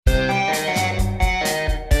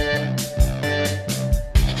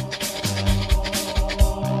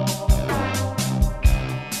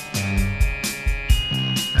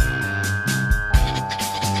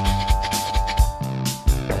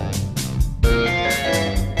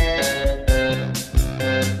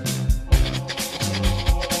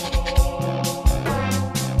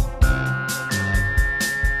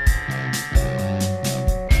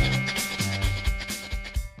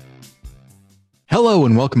Hello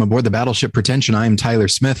and welcome aboard the Battleship Pretension. I am Tyler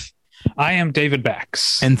Smith. I am David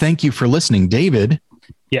Bax. And thank you for listening. David.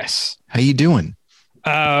 Yes. How you doing?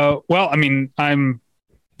 Well, I mean, I'm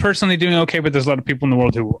personally doing okay, but there's a lot of people in the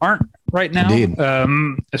world who aren't right now. Indeed.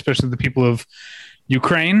 Especially the people of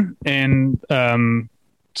Ukraine. And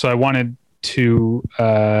so I wanted to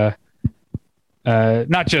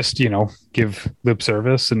not just, give lip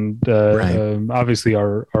service and obviously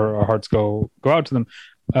our hearts go out to them.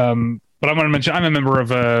 But I want to mention I'm a member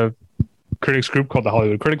of a critics group called the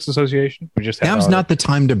Hollywood Critics Association. We just had Now's not the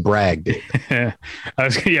time to brag, Dave.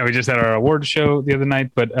 we just had our awards show the other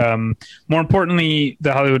night. But more importantly,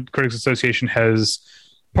 the Hollywood Critics Association has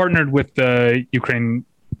partnered with the Ukraine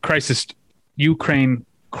Crisis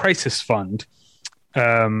Fund.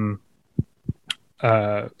 They've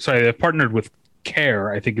partnered with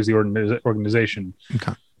CARE, I think is the organization,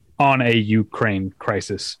 okay, on a Ukraine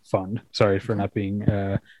Crisis Fund. Sorry for not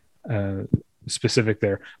being specific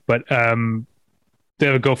there, but they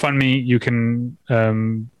have a GoFundMe. You can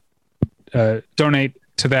donate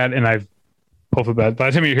to that, and I've hopefully by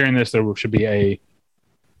the time you're hearing this, there should be a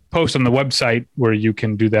post on the website where you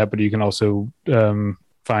can do that. But you can also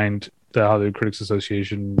find the Hollywood Critics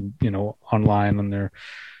Association, online on their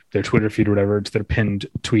Twitter feed or whatever. It's their pinned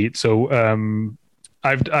tweet. So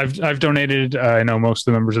I've donated. I know most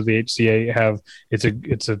of the members of the HCA have. It's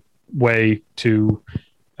a way to.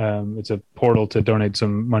 It's a portal to donate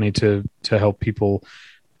some money to help people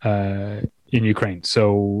in Ukraine.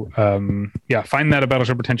 So find that at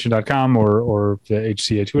battleshippretension.com or the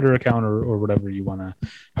HCA Twitter account or whatever you want to,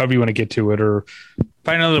 however you want to get to it, or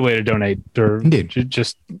find another way to donate. Or Indeed.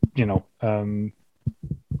 Just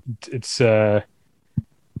it's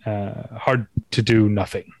hard to do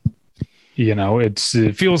nothing. It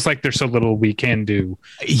feels like there's so little we can do.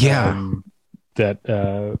 Yeah. But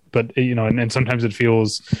and sometimes it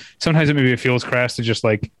feels crass to just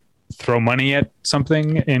like throw money at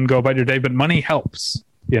something and go about your day, but money helps,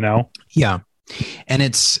 Yeah. And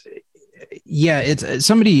it's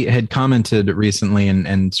somebody had commented recently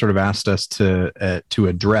and sort of asked us to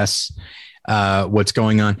address what's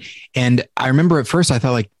going on. And I remember at first I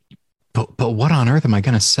thought like, but what on earth am I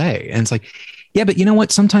going to say? And it's like, yeah, but you know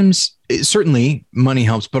what? Sometimes certainly money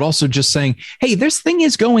helps, but also just saying, hey, this thing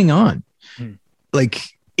is going on. Like,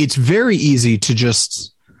 it's very easy to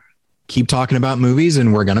just keep talking about movies,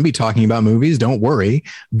 and we're going to be talking about movies. Don't worry.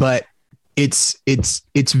 But it's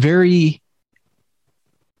very,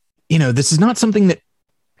 this is not something that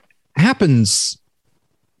happens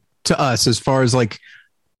to us as far as like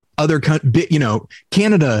other,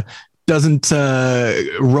 Canada doesn't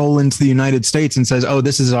roll into the United States and says, oh,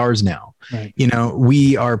 this is ours now. Right.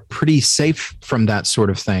 We are pretty safe from that sort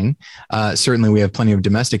of thing. Certainly we have plenty of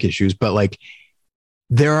domestic issues, but like,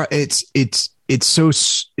 it's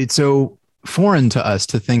so foreign to us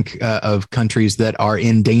to think of countries that are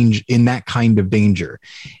in danger, in that kind of danger.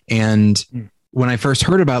 And when I first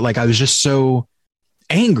heard about, like, I was just so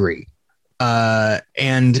angry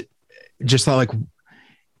and just thought like,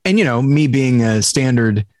 and me being a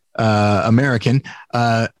standard American,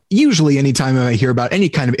 usually anytime I hear about any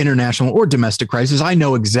kind of international or domestic crisis, I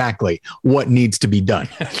know exactly what needs to be done.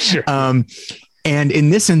 Sure. And in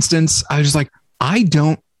this instance, I was just like, I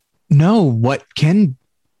don't know what can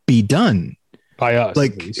be done by us,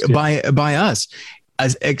 like least, yeah. by us,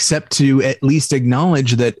 except to at least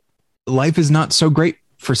acknowledge that life is not so great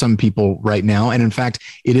for some people right now. And in fact,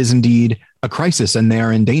 it is indeed a crisis and they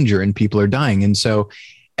are in danger and people are dying. And so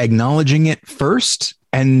acknowledging it first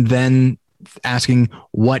and then asking,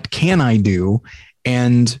 what can I do?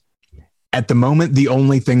 And at the moment, the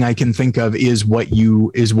only thing I can think of is what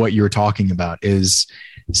you're talking about is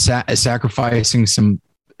sacrificing some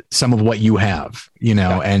of what you have,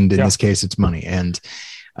 and in this case, it's money. And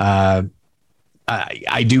I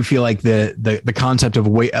do feel like the concept of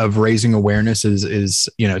raising awareness is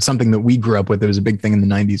it's something that we grew up with. It was a big thing in the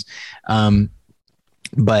 90s,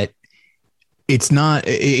 but it's not.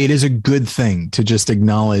 It is a good thing to just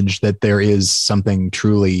acknowledge that there is something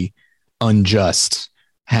truly unjust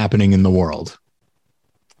happening in the world.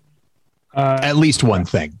 At least one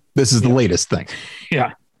thing. This is the latest thing.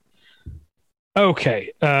 Yeah.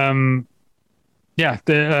 Okay. There's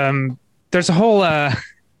a whole, not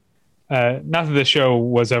that the show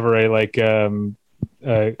was ever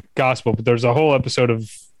a gospel, but there's a whole episode of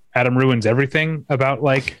Adam Ruins Everything about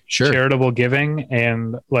charitable giving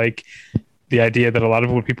and like the idea that a lot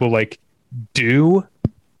of what people like do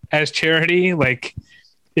as charity,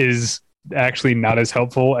 is actually not as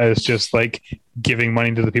helpful as just like giving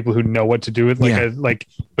money to the people who know what to do with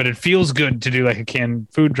but it feels good to do like a canned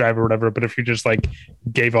food drive or whatever. But if you just like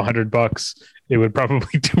gave $100 it would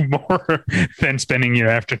probably do more than spending your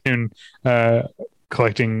afternoon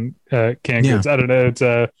collecting canned goods. I don't know. It's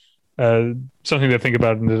something to think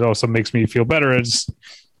about, and it also makes me feel better as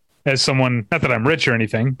someone, not that I'm rich or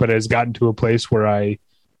anything, but has gotten to a place where I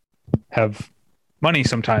have money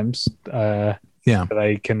sometimes that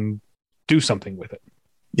I can do something with it.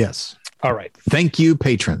 Yes. All right. Thank you,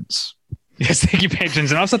 patrons. Yes, thank you,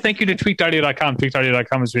 patrons. And also thank you to tweakedaudio.com.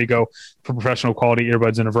 Tweakedaudio.com is where you go for professional quality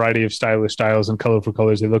earbuds in a variety of stylish styles and colorful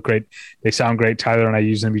colors. They look great. They sound great. Tyler and I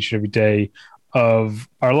use them each and every day of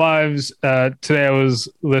our lives. Today I was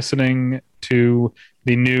listening to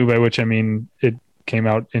the new, by which I mean it came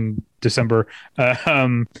out in December,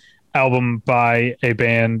 album by a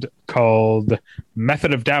band called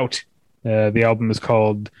Method of Doubt. The album is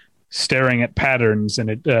called Staring at Patterns, and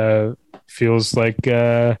it feels like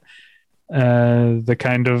the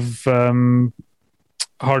kind of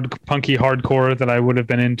punky hardcore that I would have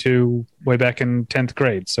been into way back in 10th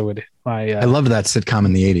grade. So I love that sitcom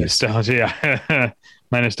in the 80s. Nostalgia,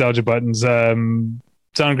 my nostalgia buttons.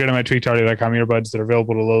 Sound great on my tweakedaudio.com earbuds that are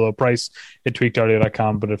available at a low price at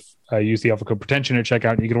tweakedaudio.com. But if I use the offer code pretension at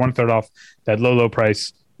checkout, you get 1/3 off that low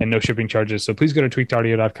price and no shipping charges. So please go to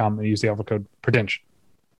tweakedaudio.com and use the offer code pretension.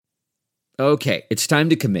 Okay, it's time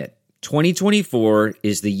to commit. 2024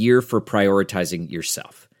 is the year for prioritizing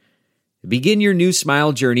yourself. Begin your new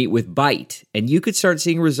smile journey with Byte, and you could start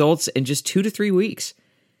seeing results in just 2 to 3 weeks.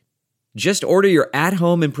 Just order your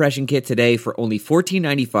at-home impression kit today for only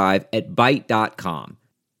 $14.95 at Byte.com.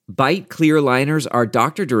 Byte clear liners are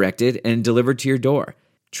doctor-directed and delivered to your door.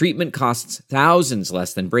 Treatment costs thousands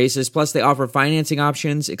less than braces, plus they offer financing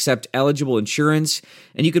options, accept eligible insurance,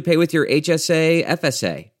 and you could pay with your HSA,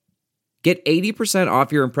 FSA. Get 80%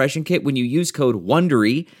 off your impression kit when you use code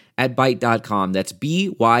WONDERY at Byte.com. That's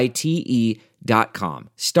BYTE.com.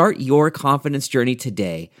 Start your confidence journey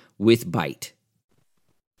today with Byte.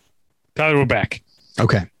 Tyler, we're back.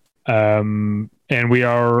 Okay. And we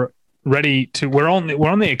are ready to, we're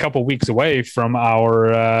only a couple weeks away from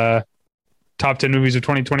our top 10 movies of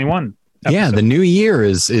 2021 episode. Yeah, the new year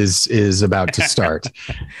is about to start.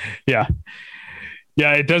 Yeah,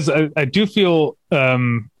 it does. I do feel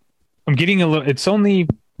I'm getting a little, it's only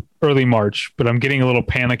early March, but I'm getting a little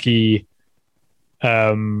panicky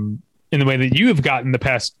in the way that you have gotten the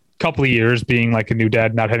past couple of years, being like a new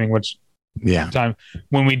dad, not having much time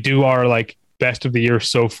when we do our like best of the year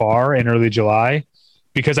so far in early July.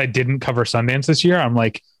 Because I didn't cover Sundance this year, I'm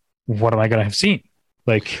like, what am I going to have seen?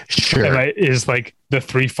 Like, sure. Is like the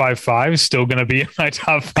 355 still going to be in my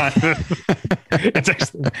top 5?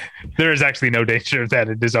 There is actually no danger of that.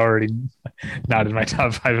 It is already not in my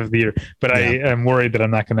top 5 of the year, but I am worried that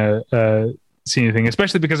I'm not going to see anything,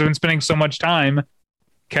 especially because I've been spending so much time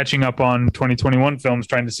catching up on 2021 films,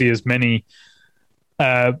 trying to see as many,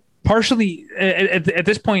 partially at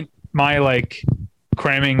this point, my like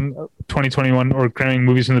cramming 2021 or cramming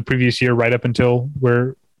movies from the previous year right up until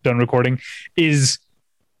we're done recording is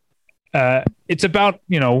it's about,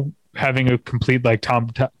 having a complete like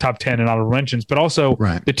top 10 and honorable mentions, but also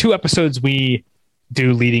the 2 episodes we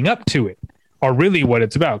do leading up to it are really what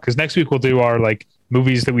it's about. Because next week we'll do our like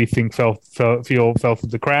movies that we think fell through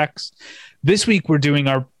the cracks. This week we're doing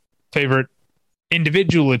our favorite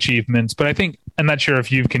individual achievements, but I think, I'm not sure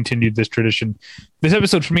if you've continued this tradition. This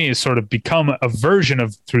episode for me has sort of become a version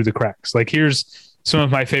of Through the Cracks. Like, here's some of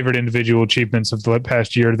my favorite individual achievements of the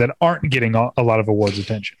past year that aren't getting a lot of awards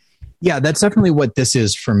attention. Yeah, that's definitely what this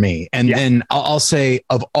is for me. And then I'll say,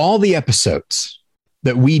 of all the episodes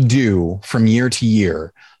that we do from year to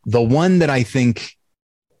year, the one that I think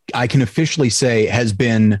I can officially say has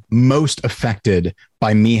been most affected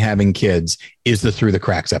by me having kids is the Through the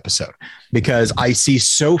Cracks episode, because I see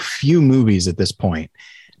so few movies at this point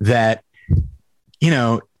that,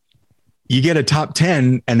 you get a top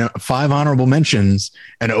 10 and 5 honorable mentions,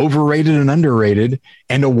 an overrated and underrated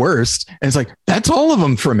and a worst. And it's like, that's all of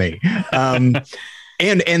them for me. And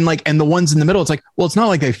the ones in the middle, it's like, well, it's not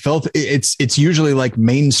like they felt it's usually like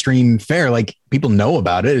mainstream fare. Like, people know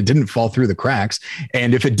about it. It didn't fall through the cracks.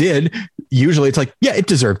 And if it did, usually it's like, yeah, it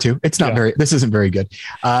deserved to. It's not this isn't very good.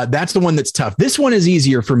 That's the one that's tough. This one is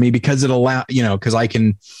easier for me because because I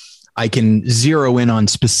can zero in on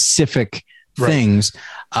specific things.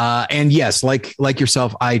 And yes, like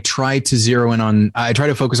yourself, I try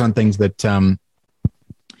to focus on things that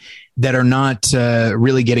are not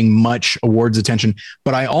really getting much awards attention.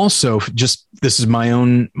 But I also this is my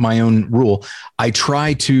own rule. I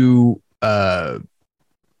try to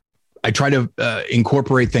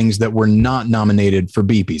incorporate things that were not nominated for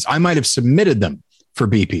BPs. I might have submitted them for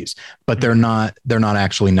BPs, but they're not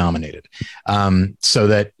actually nominated. So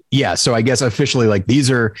that yeah, so I guess officially, like,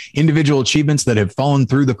 these are individual achievements that have fallen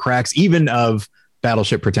through the cracks, even of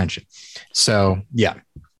Battleship Pretension. So yeah.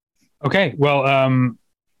 Okay, well,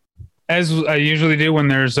 as I usually do when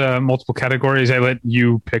there's multiple categories, I let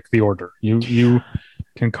you pick the order. You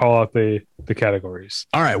can call out the categories.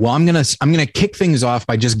 All right. Well, I'm gonna kick things off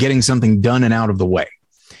by just getting something done and out of the way,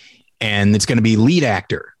 and it's going to be lead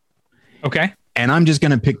actor. Okay. And I'm just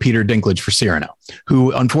going to pick Peter Dinklage for Cyrano,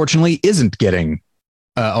 who unfortunately isn't getting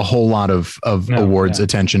a whole lot of awards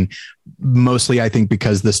attention. Mostly, I think,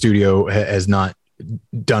 because the studio has not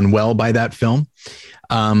done well by that film.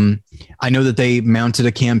 I know that they mounted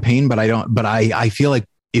a campaign, but I feel like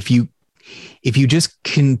if you just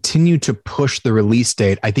continue to push the release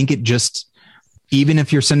date, I think it just, even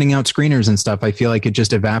if you're sending out screeners and stuff, I feel like it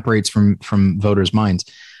just evaporates from voters' minds.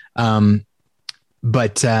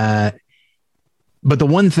 But the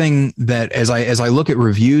one thing that, as I look at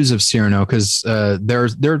reviews of Cyrano, because there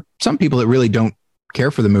are some people that really don't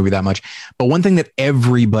care for the movie that much, but one thing that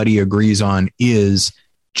everybody agrees on is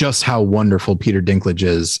just how wonderful Peter Dinklage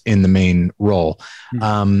is in the main role.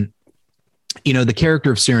 Mm-hmm. The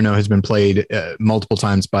character of Cyrano has been played multiple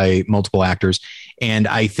times by multiple actors, and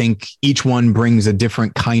I think each one brings a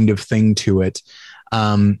different kind of thing to it.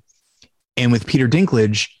 And with Peter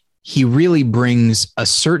Dinklage, he really brings a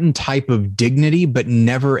certain type of dignity, but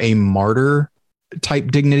never a martyr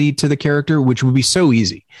type dignity to the character, which would be so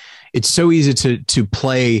easy. It's so easy to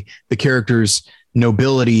play the character's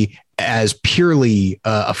nobility as purely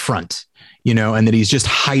a front, and that he's just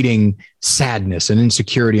hiding sadness and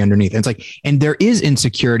insecurity underneath. And it's like, and there is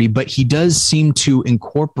insecurity, but he does seem to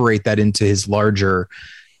incorporate that into his larger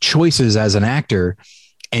choices as an actor.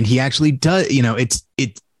 And he actually does,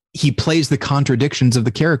 he plays the contradictions of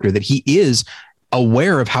the character, that he is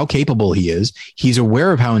aware of how capable he is. He's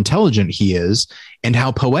aware of how intelligent he is and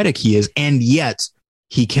how poetic he is. And yet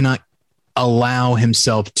he cannot allow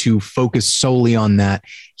himself to focus solely on that.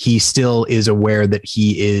 He still is aware that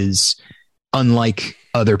he is unlike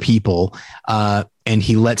other people. And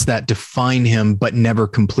he lets that define him, but never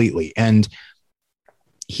completely. And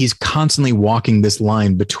he's constantly walking this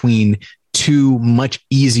line between two much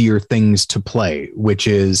easier things to play, which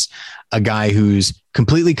is a guy who's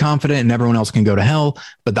completely confident and everyone else can go to hell,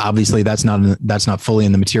 but obviously that's not fully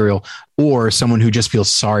in the material, or someone who just feels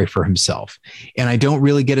sorry for himself. And I don't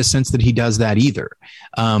really get a sense that he does that either.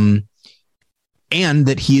 And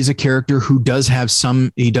that he is a character who does have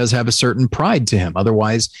a certain pride to him.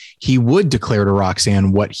 Otherwise he would declare to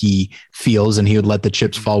Roxanne what he feels and he would let the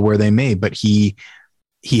chips fall where they may, but he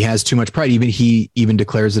has too much pride. He even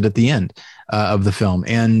declares it at the end of the film.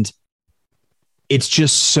 And it's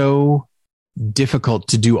just so difficult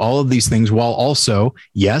to do all of these things while also,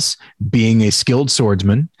 yes, being a skilled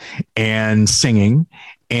swordsman and singing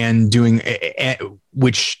and doing,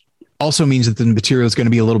 which also means that the material is going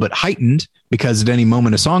to be a little bit heightened because at any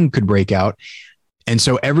moment a song could break out. And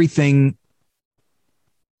so everything,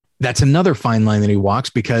 that's another fine line that he walks,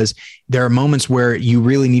 because there are moments where you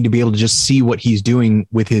really need to be able to just see what he's doing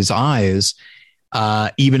with his eyes,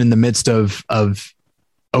 even in the midst of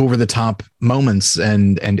over the top moments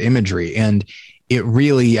and imagery. And it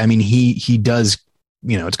really, I mean, he does,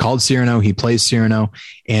 it's called Cyrano. He plays Cyrano,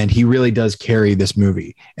 and he really does carry this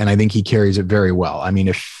movie. And I think he carries it very well. I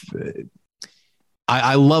mean,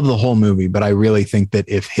 I love the whole movie, but I really think that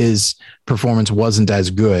if his performance wasn't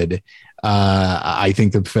as good, I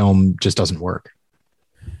think the film just doesn't work.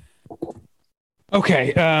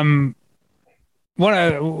 Okay. A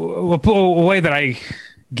way that I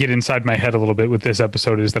get inside my head a little bit with this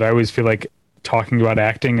episode is that I always feel like talking about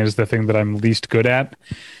acting is the thing that I'm least good at.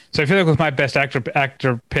 So I feel like with my best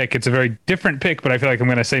actor pick, it's a very different pick, but I feel like I'm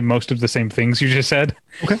going to say most of the same things you just said.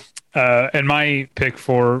 Okay. And my pick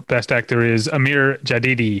for best actor is Amir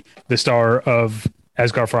Jadidi, the star of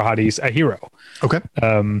Asghar Farhadi's A Hero. Okay.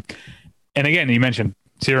 And again, you mentioned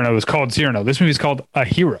Cyrano was called Cyrano. This movie is called A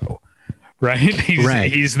Hero, right?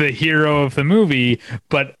 He's the hero of the movie,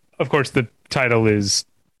 but of course the title is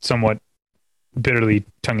somewhat bitterly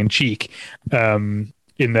tongue-in-cheek, in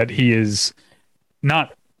that he is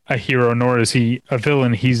not a hero, nor is he a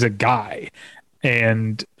villain. He's a guy.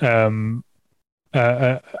 And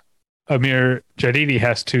Amir Jadidi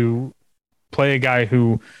has to play a guy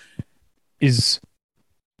who is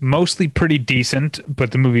mostly pretty decent, but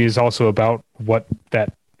the movie is also about what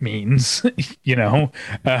that means,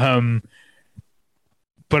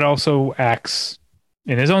 but also acts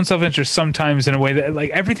in his own self-interest sometimes in a way that, like,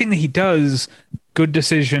 everything that he does, good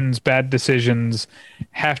decisions, bad decisions,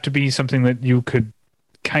 have to be something that you could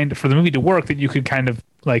kind of, for the movie to work, that you could kind of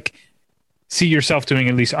like see yourself doing,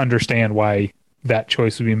 at least understand why that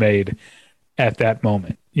choice would be made at that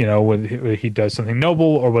moment. whether he does something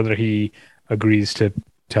noble or whether he agrees to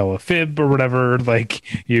tell a fib or whatever. Like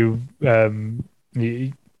you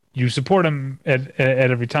support him at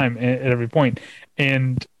every time, at every point,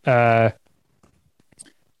 and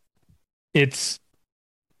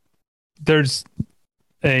there's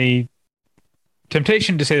a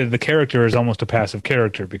temptation to say that the character is almost a passive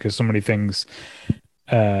character because so many things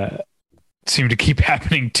seem to keep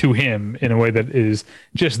happening to him in a way that is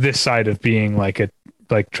just this side of being like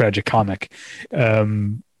tragicomic.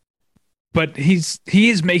 But he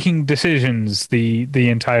is making decisions the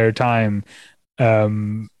entire time.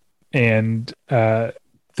 And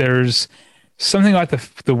there's something about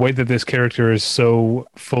the way that this character is so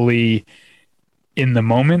fully in the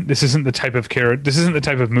moment. This isn't the type of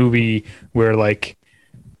movie where like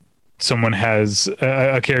someone has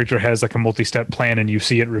a character has like a multi-step plan and you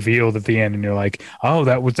see it revealed at the end and you're like, oh,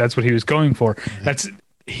 that's what he was going for.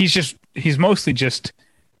 He's mostly just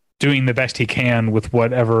doing the best he can with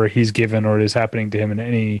whatever he's given or is happening to him in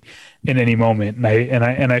any moment.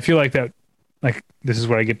 And I feel like that, like, this is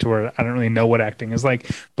where I get to where I don't really know what acting is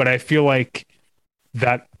like, but I feel like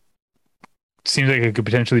that seems like it could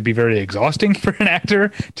potentially be very exhausting for an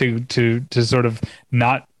actor to sort of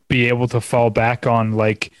not be able to fall back on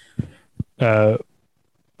like the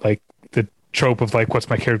trope of like, what's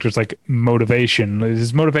my character's like motivation?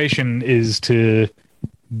 His motivation is to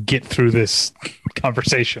get through this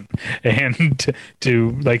conversation and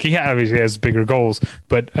to like, he obviously has bigger goals,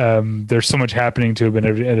 but there's so much happening to him at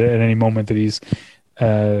any moment that he's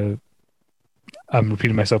I'm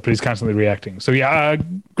repeating myself, but he's constantly reacting. So yeah,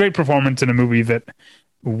 great performance in a movie that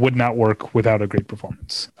would not work without a great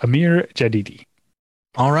performance. Amir Jadidi.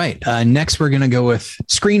 All right. Next, we're going to go with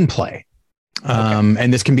screenplay.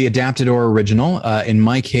 And this can be adapted or original. In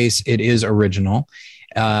my case, it is original.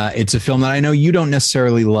 It's a film that I know you don't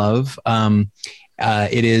necessarily love.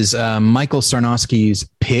 It is Michael Sarnowski's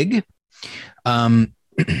Pig. There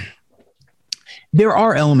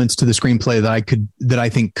are elements to the screenplay that I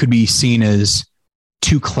think could be seen as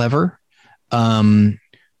too clever,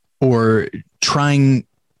 or trying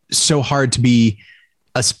so hard to be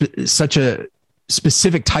such a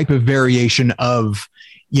specific type of variation of,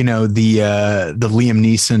 the Liam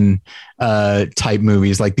Neeson type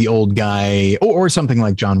movies, like The Old Guy or something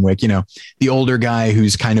like John Wick, the older guy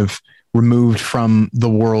who's kind of removed from the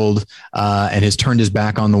world and has turned his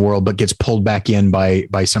back on the world, but gets pulled back in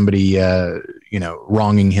by somebody,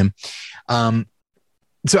 wronging him.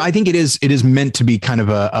 So I think it is meant to be kind of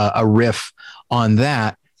a riff on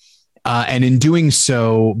that. And in doing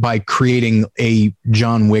so, by creating a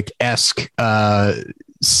John Wick-esque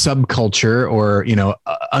subculture or,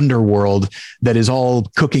 underworld that is all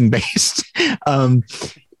cooking based,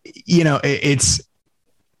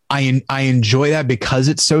 I enjoy that because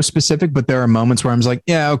it's so specific, but there are moments where I'm just like,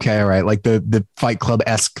 yeah, okay. All right. Like the Fight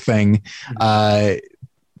Club-esque thing. Part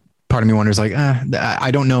of me wonders like,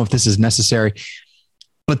 I don't know if this is necessary,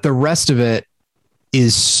 but the rest of it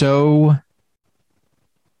is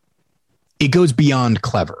it goes beyond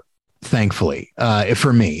clever, thankfully,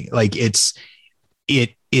 for me. Like it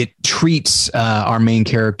treats our main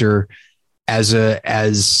character as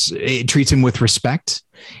it treats him with respect,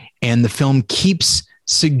 and the film keeps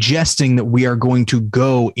suggesting that we are going to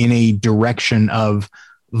go in a direction of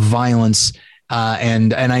violence.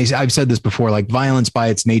 And I've said this before, like, violence by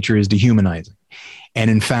its nature is dehumanizing. And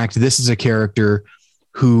in fact, this is a character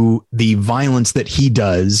who the violence that he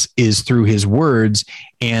does is through his words,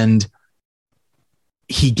 and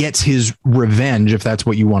he gets his revenge, if that's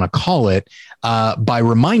what you want to call it, by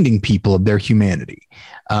reminding people of their humanity.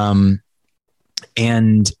 And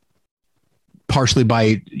partially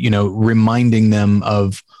by, reminding them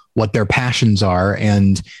of what their passions are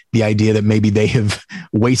and the idea that maybe they have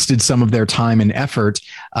wasted some of their time and effort.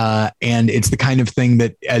 And it's the kind of thing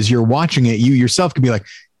that as you're watching it, you yourself could be like,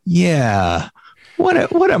 yeah,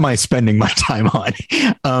 what am I spending my time on?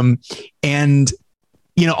 And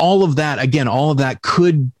all of that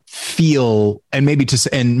could feel, and maybe to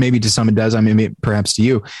some it does. I mean, perhaps to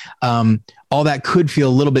you, all that could feel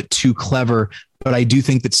a little bit too clever, but I do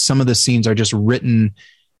think that some of the scenes are just written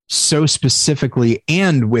so specifically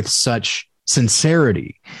and with such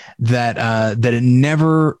sincerity that it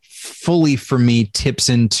never fully, for me, tips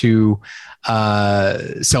into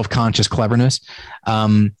self-conscious cleverness,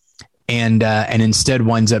 and instead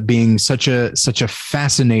winds up being such a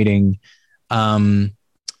fascinating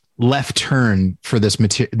left turn for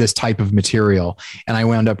this type of material. And I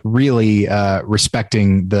wound up really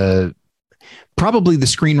respecting probably the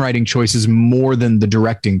screenwriting choices more than the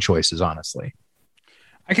directing choices, honestly.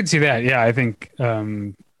 I can see that. Yeah, I think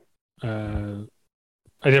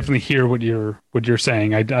definitely hear what you're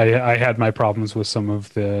saying. I had my problems with some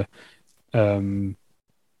of the,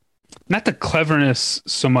 not the cleverness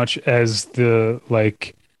so much as the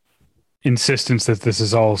like insistence that this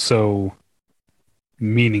is all so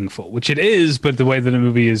meaningful, which it is, but the way that the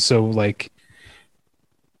movie is so like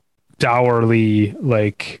dourly,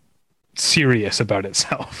 like serious about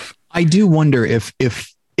itself. I do wonder if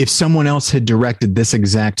someone else had directed this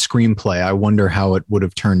exact screenplay, I wonder how it would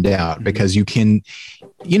have turned out, because you can,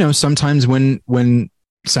 sometimes when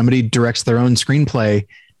somebody directs their own screenplay,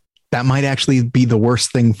 that might actually be the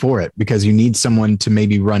worst thing for it, because you need someone to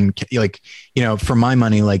maybe run, like, for my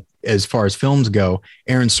money, like as far as films go,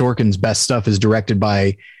 Aaron Sorkin's best stuff is directed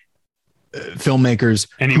by filmmakers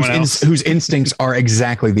whose instincts are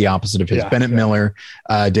exactly the opposite of his. Yeah, Bennett Miller,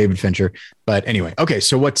 David Fincher. But anyway, okay.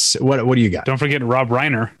 So what do you got? Don't forget Rob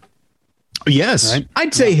Reiner. Yes, right?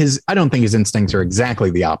 I'd say I don't think his instincts are exactly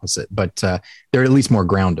the opposite, but they're at least more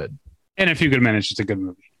grounded. And If You Could Manage, it's a good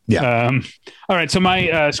movie. Yeah. All right. So my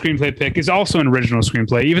screenplay pick is also an original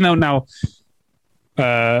screenplay, even though now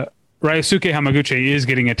Ryosuke Hamaguchi is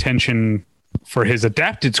getting attention for his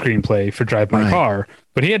adapted screenplay for Drive My Car,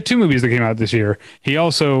 but he had 2 movies that came out this year. He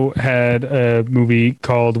also had a movie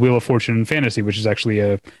called Wheel of Fortune and Fantasy, which is actually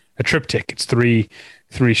a triptych. It's three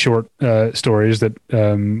short stories that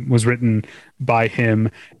was written by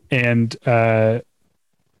him, and I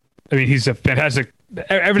mean, he's a fantastic.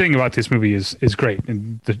 Everything about this movie is great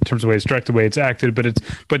in terms of the way it's directed, the way it's acted,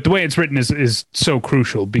 but the way it's written is so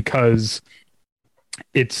crucial, because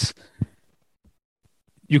you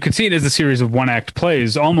can see it as a series of 1-act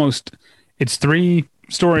plays. Almost, it's 3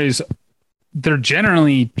 stories. They're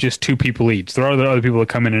generally just 2 people each. There are other people that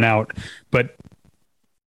come in and out, but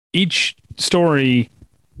each story,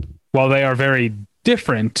 while they are very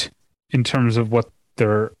different in terms of what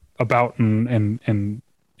they're about and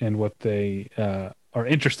what they are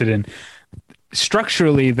interested in,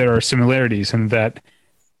 structurally there are similarities in that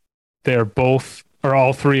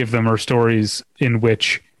all 3 of them are stories in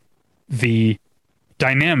which the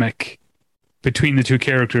dynamic between the 2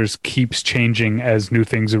 characters keeps changing as new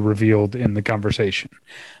things are revealed in the conversation,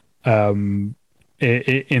 in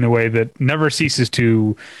a way that never ceases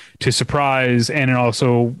to surprise, and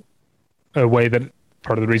also a way that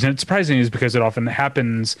part of the reason it's surprising is because it often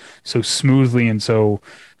happens so smoothly and so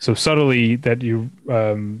subtly that you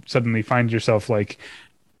suddenly find yourself like,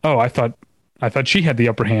 oh, I thought she had the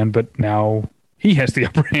upper hand, but now he has the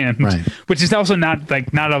upper hand, right. Which is also not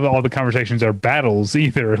all the conversations are battles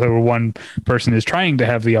either, where one person is trying to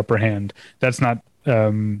have the upper hand. That's not,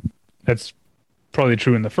 that's probably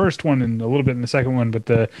true in the first one and a little bit in the second one, but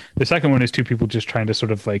the second one is 2 people just trying to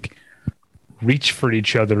sort of like reach for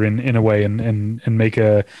each other in a way and make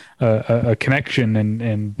a connection,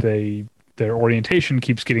 and their orientation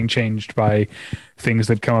keeps getting changed by things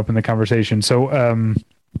that come up in the conversation. So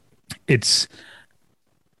it's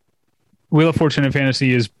Wheel of Fortune and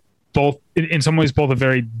Fantasy is both, in some ways, both a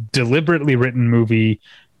very deliberately written movie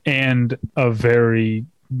and a very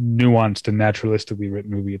nuanced and naturalistically written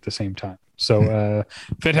movie at the same time. So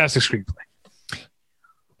fantastic screenplay.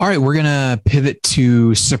 All right, we're going to pivot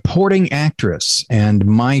to supporting actress, and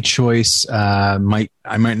my choice I might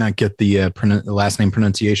not get the last name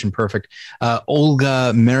pronunciation perfect.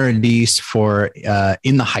 Olga Merediz for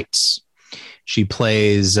In the Heights. She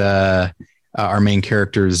plays our main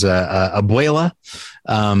character's abuela.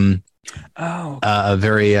 A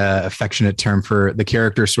very affectionate term for the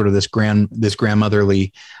character, sort of this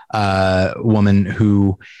grandmotherly woman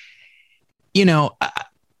who,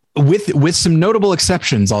 with some notable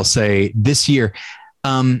exceptions, I'll say this year,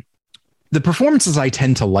 the performances I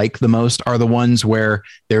tend to like the most are the ones where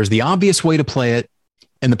there's the obvious way to play it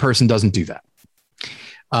and the person doesn't do that.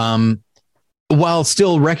 While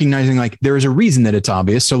still recognizing like there is a reason that it's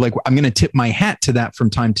obvious. So like, I'm going to tip my hat to that from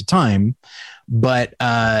time to time, but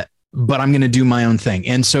I'm going to do my own thing.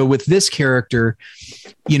 And so with this character,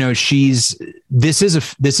 this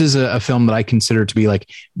is a film that I consider to be like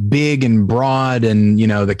big and broad, and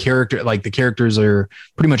the characters are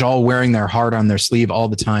pretty much all wearing their heart on their sleeve all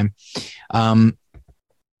the time.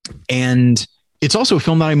 And it's also a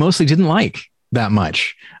film that I mostly didn't like that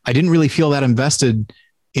much. I didn't really feel that invested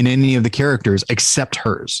in any of the characters except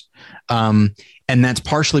hers. And that's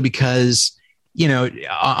partially because,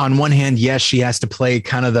 on one hand, yes, she has to play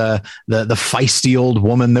kind of the feisty old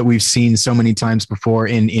woman that we've seen so many times before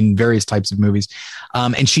in various types of movies.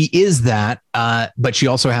 And she is that, but she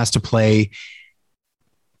also has to play,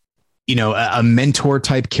 a mentor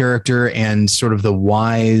type character and sort of the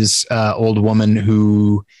wise old woman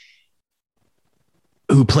who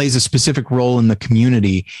who plays a specific role in the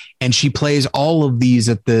community, and she plays all of these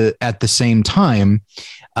at the same time,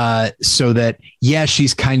 so that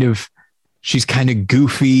she's kind of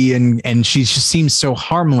goofy and she just seems so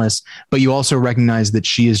harmless, but you also recognize that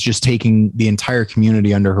she is just taking the entire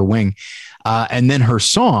community under her wing. And then her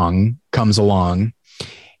song comes along,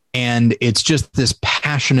 and it's just this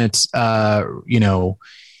passionate,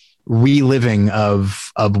 reliving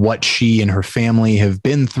of what she and her family have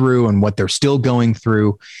been through and what they're still going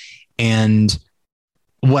through. And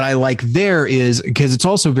what I like there is, because it's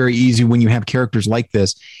also very easy when you have characters like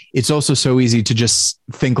this, it's also so easy to just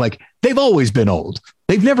think like they've always been old.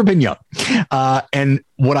 They've never been young. And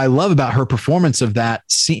what I love about her performance of that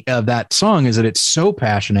song is that it's so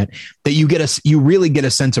passionate that you really get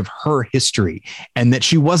a sense of her history, and that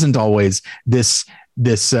she wasn't always this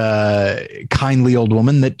kindly old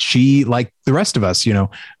woman, that she, like the rest of us,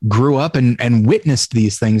 grew up and witnessed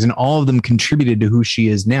these things, and all of them contributed to who she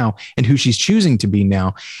is now and who she's choosing to be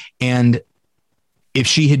now. And if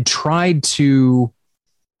she had tried to,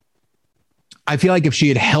 I feel like if she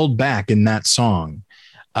had held back in that song,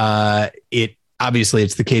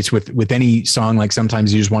 it's the case with any song. Like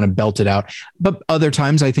sometimes you just want to belt it out, but other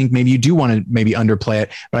times I think maybe you do want to maybe underplay it.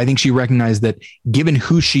 But I think she recognized that given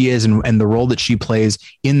who she is and the role that she plays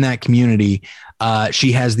in that community,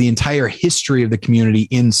 she has the entire history of the community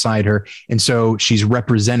inside her. And so she's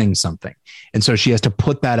representing something. And so she has to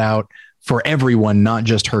put that out for everyone, not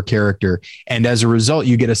just her character. And as a result,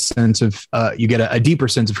 you get a sense of, a deeper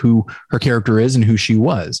sense of who her character is and who she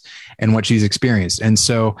was and what she's experienced. And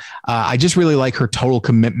so I just really like her total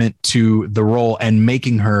commitment to the role and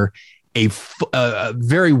making her a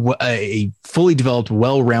fully developed,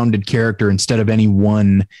 well-rounded character instead of any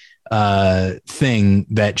one thing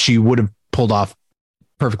that she would have pulled off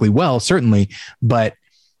perfectly well, certainly. But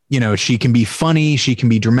she can be funny, she can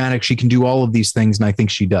be dramatic, she can do all of these things. And I think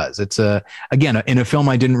she does. It's again, in a film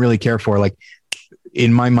I didn't really care for, like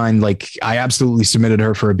in my mind, like I absolutely submitted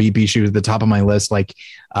her for a BP. She was at the top of my list. Like,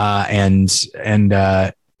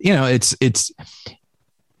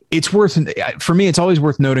 it's worth, for me, it's always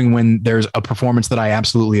worth noting when there's a performance that I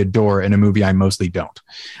absolutely adore in a movie I mostly don't.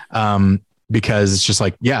 Because it's just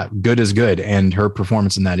like, yeah, good is good. And her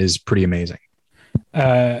performance in that is pretty amazing.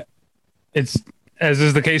 It's, as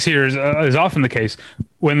is the case here, is often the case,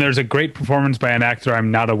 when there's a great performance by an actor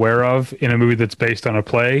I'm not aware of in a movie that's based on a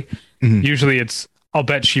play, usually it's, I'll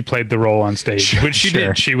bet she played the role on stage, which she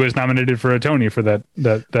did. She was nominated for a Tony for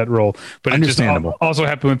that role. But it just also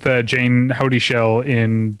happened with Jane Houdyshell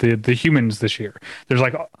in the Humans this year. There's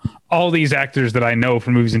like all these actors that I know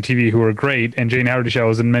from movies and TV who are great, and Jane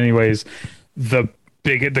Houdyshell is in many ways the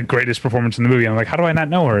greatest performance in the movie. I'm like, how do I not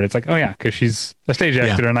know her? And it's like, oh yeah, because she's a stage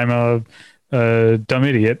actor, and I'm a dumb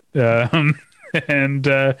idiot, and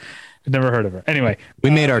never heard of her. Anyway, we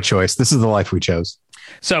made our choice. This is the life we chose.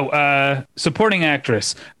 So supporting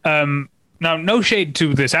actress, now no shade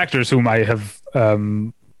to this actress whom I have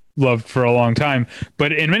loved for a long time,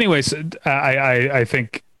 but in many ways I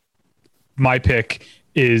think my pick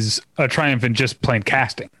is a triumph in just plain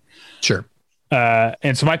casting. Sure.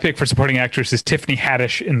 And so my pick for supporting actress is Tiffany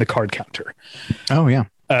Haddish in The Card Counter. Oh yeah.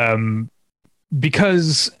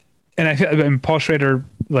 Because and Paul Schrader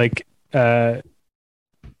did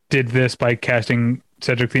this by casting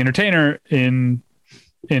Cedric the Entertainer in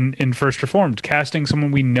First Reformed, casting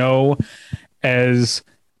someone we know as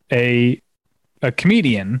a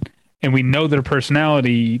comedian, and we know their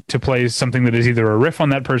personality to play something that is either a riff on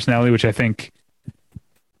that personality, which I think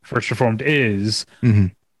First Reformed is,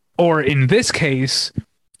 or in this case,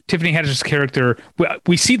 Tiffany Haddish's character,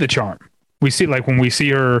 we see the charm. We see, like, when we see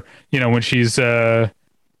her, when she's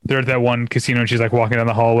they're at that one casino and she's like walking down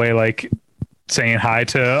the hallway, like saying hi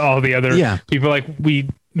to all the other people. Like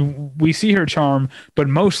we see her charm, but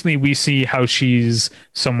mostly we see how she's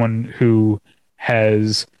someone who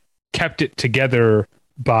has kept it together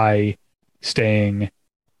by staying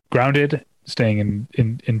grounded, staying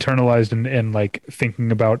internalized and like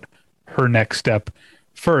thinking about her next step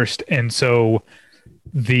first. And so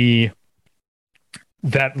that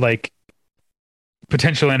like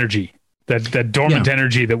potential energy, that dormant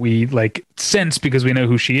energy that we like sense because we know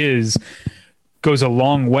who she is, goes a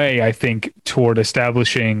long way, I think, toward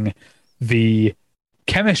establishing the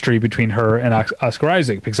chemistry between her and Oscar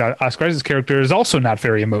Isaac, because Oscar Isaac's character is also not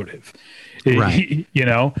very emotive, right?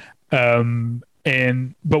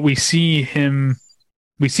 But we see them,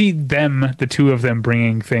 the two of them,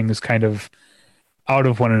 bringing things kind of out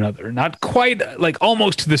of one another, not quite, like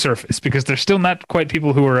almost to the surface, because they're still not quite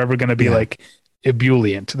people who are ever going to be like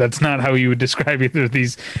ebullient. That's not how you would describe either of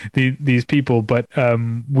these people, but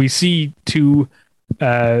we see two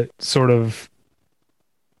sort of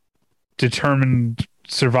determined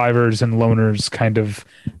survivors and loners kind of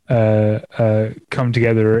come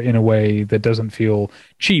together in a way that doesn't feel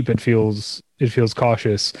cheap. It feels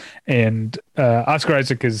cautious. And Oscar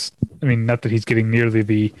Isaac is, I mean, not that he's getting nearly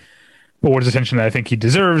the awards attention that I think he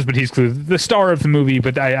deserves, but he's the star of the movie.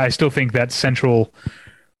 But I still think that central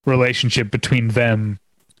relationship between them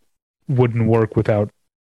wouldn't work without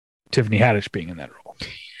Tiffany Haddish being in that role.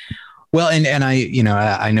 Well, and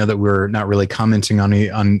I know that we're not really commenting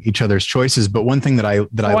on each other's choices, but one thing that I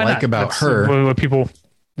like not? About that's her,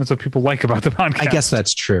 that's what people like about the podcast. I guess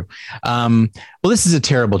that's true. Well, this is a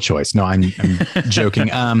terrible choice. No, I'm joking.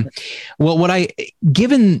 Well,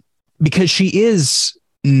 because she is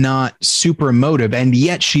not super emotive, and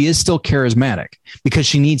yet she is still charismatic because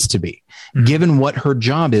she needs to be. Mm-hmm. Given what her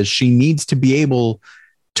job is, she needs to be able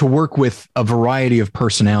to work with a variety of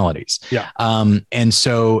personalities. Yeah. And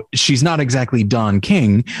so she's not exactly Don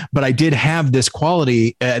King, but I did have this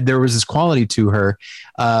quality. There was this quality to her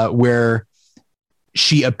where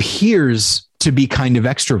she appears to be kind of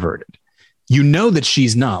extroverted. You know that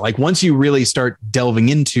she's not. Like, once you really start delving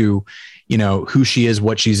into, who she is,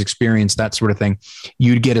 what she's experienced, that sort of thing,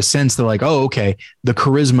 you'd get a sense that, like, oh, okay, the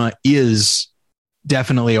charisma is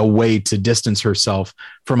definitely a way to distance herself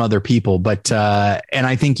from other people. But, and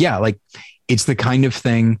I think, yeah, like, it's the kind of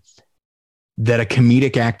thing that a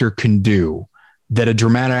comedic actor can do that a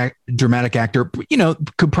dramatic actor,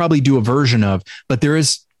 could probably do a version of, but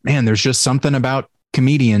there's just something about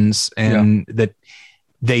comedians and that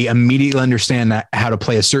they immediately understand how to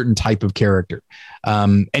play a certain type of character.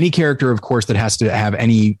 Any character, of course, that has to have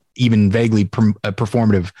any even vaguely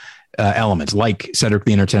performative elements, like Cedric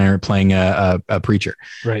the Entertainer playing a preacher.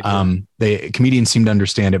 Right. The comedians seem to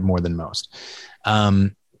understand it more than most.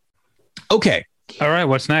 Okay. All right.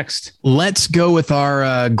 What's next? Let's go with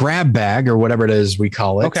our grab bag, or whatever it is we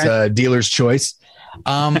call it. Okay. Dealer's choice.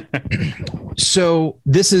 So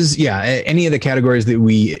this is, any of the categories that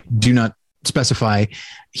we do not specify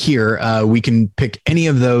here. We can pick any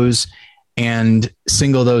of those and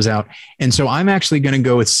single those out. And so I'm actually going to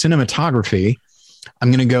go with cinematography. I'm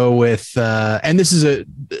going to go with, and this is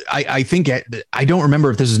I think, I don't remember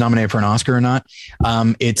if this is nominated for an Oscar or not.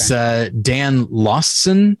 It's Dan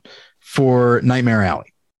Laustsen for Nightmare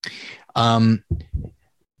Alley.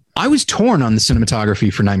 I was torn on the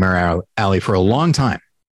cinematography for Nightmare Alley for a long time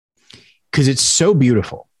because it's so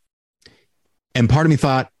beautiful. And part of me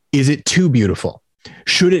thought, is it too beautiful?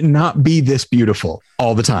 Should it not be this beautiful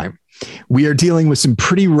all the time? We are dealing with some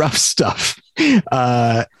pretty rough stuff. Should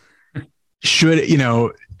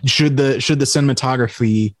the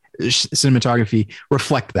cinematography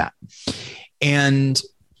reflect that? And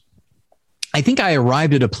I think I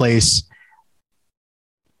arrived at a place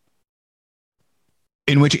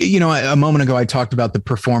in which, a moment ago, I talked about the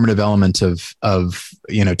performative element of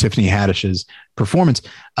Tiffany Haddish's performance,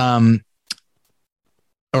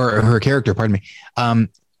 or her character, pardon me.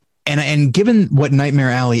 And given what Nightmare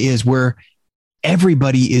Alley is, where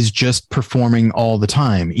everybody is just performing all the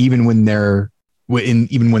time, even when they're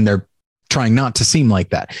trying not to seem like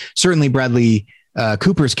that. Certainly Bradley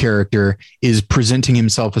Cooper's character is presenting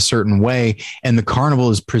himself a certain way, and the carnival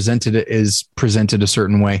is presented a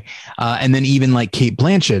certain way. And then even like Cate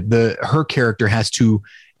Blanchett, her character has to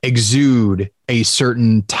exude a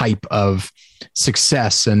certain type of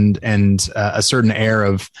success and a certain air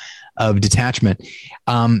of detachment.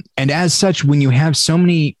 And as such, when you have so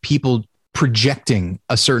many people projecting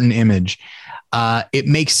a certain image, it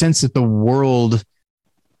makes sense that the world,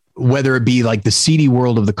 whether it be like the seedy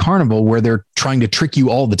world of the carnival where they're trying to trick you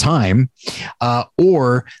all the time,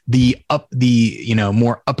 or the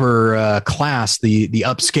more upper class, the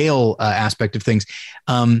upscale aspect of things.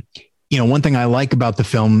 One thing I like about the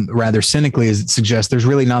film, rather cynically, is it suggests there's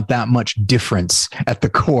really not that much difference at the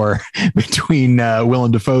core between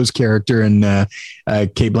Willem Dafoe's character and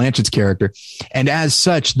Cate Blanchett's character. And as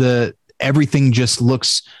such, everything just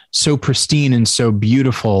looks so pristine and so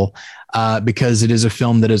beautiful because it is a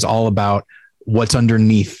film that is all about what's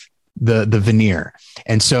underneath the veneer.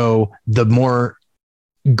 And so the more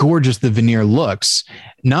gorgeous the veneer looks,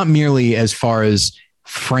 not merely as far as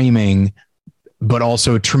framing, but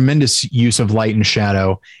also tremendous use of light and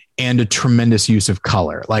shadow and a tremendous use of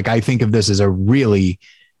color. Like, I think of this as a really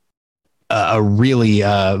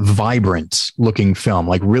vibrant looking film,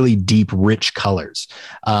 like really deep, rich colors,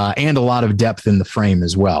 and a lot of depth in the frame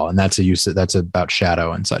as well. And that's about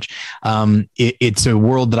shadow and such. It's a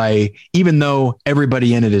world that even though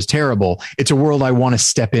everybody in it is terrible, it's a world I want to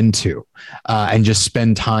step into, and just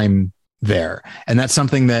spend time there. And that's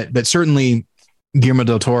something that certainly Guillermo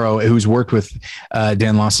del Toro, who's worked with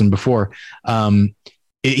Dan Laustsen before,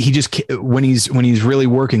 he just, when he's really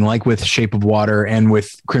working, like with Shape of Water and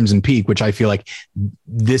with Crimson Peak, which I feel like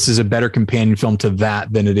this is a better companion film to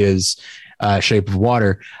that than it is Shape of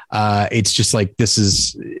Water. It's just like, this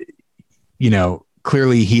is,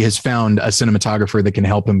 clearly he has found a cinematographer that can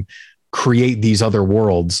help him create these other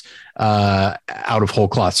worlds out of whole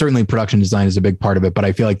cloth. Certainly production design is a big part of it, but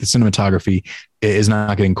I feel like the cinematography is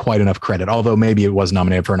not getting quite enough credit, although maybe it was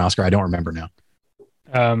nominated for an Oscar. I don't remember now.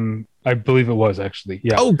 I believe it was actually.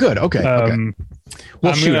 Yeah. Oh, good. Okay.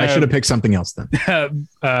 Well, I should have picked something else then.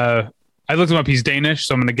 I looked him up. He's Danish,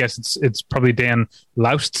 so I'm going to guess it's probably Dan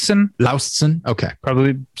Laustsen. Laustsen. Okay.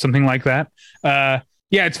 Probably something like that.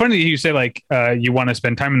 Yeah, it's funny that you say like you want to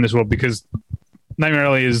spend time in this world, because Nightmare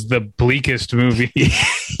Alley is the bleakest movie.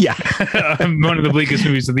 Yeah. One of the bleakest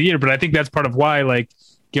movies of the year. But I think that's part of why like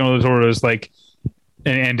Guillermo del Toro is like,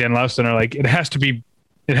 and Dan Laustsen are like, it has to be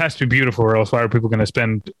beautiful, or else why are people going to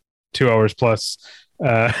spend 2 hours plus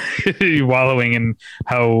wallowing in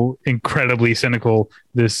how incredibly cynical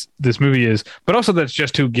this movie is? But also that's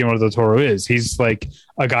just who Guillermo del Toro is. He's like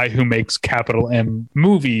a guy who makes capital M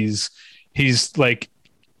movies. He's like,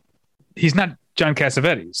 he's not John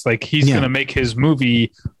Cassavetes. Like he's going to make his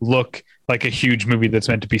movie look like a huge movie that's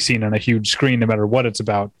meant to be seen on a huge screen, no matter what it's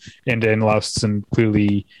about. And Dan Laustsen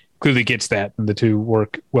clearly gets that, and the two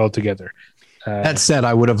work well together. That said,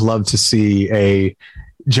 I would have loved to see a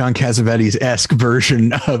John Cassavetes-esque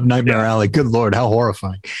version of Nightmare Alley. Good Lord, how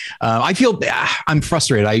horrifying. I feel I'm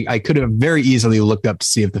frustrated. I could have very easily looked up to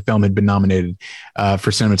see if the film had been nominated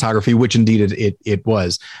for cinematography, which indeed it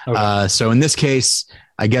was. Okay. So in this case,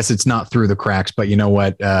 I guess it's not through the cracks, but you know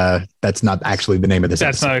what? That's not actually the name of this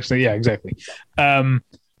episode. Not actually. Yeah, exactly. I'm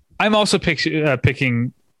also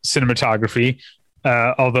picking cinematography,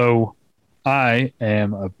 although I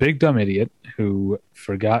am a big dumb idiot who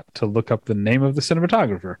forgot to look up the name of the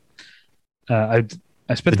cinematographer. I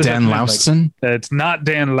spent the Dan Laustsen. Like, it's not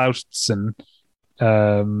Dan Laustsen.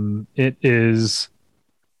 It is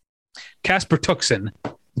Casper Tuxen.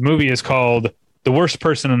 The movie is called The Worst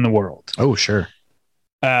Person in the World. Oh, sure.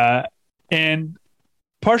 And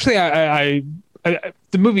partially, I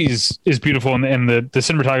the movie is beautiful, and the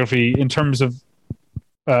cinematography in terms of,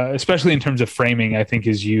 especially in terms of framing, I think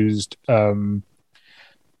is used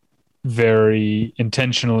very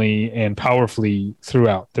intentionally and powerfully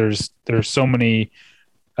throughout. There's so many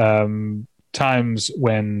times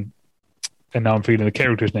when, and now I'm forgetting the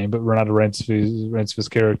character's name, but Renata Rensv's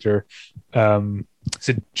character, is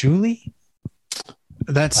it Julie?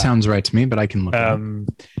 That sounds right to me, but I can look.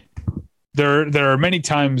 There are many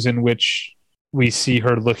times in which we see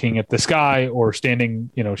her looking at the sky, or standing.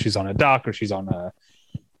 She's on a dock, or she's on a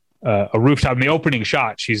rooftop. In the opening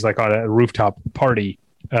shot, she's like on a rooftop party,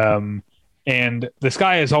 and the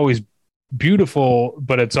sky is always beautiful,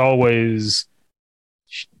 but it's always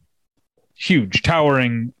huge,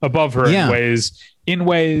 towering above her in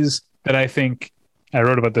ways that I think I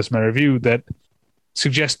wrote about this in my review that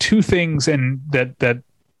suggest two things, and that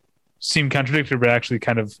seem contradictory, but actually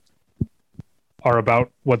kind of are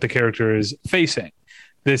about what the character is facing.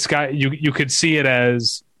 This guy, you could see it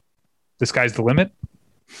as the sky's the limit.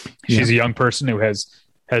 She's a young person who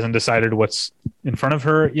hasn't decided what's in front of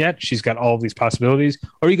her yet. She's got all of these possibilities.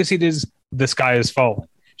 Or you can see it as the sky is falling.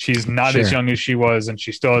 She's not as young as she was, and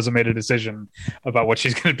she still hasn't made a decision about what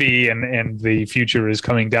she's going to be, and the future is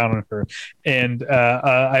coming down on her. And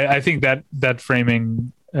I think that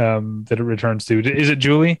framing that it returns to, is it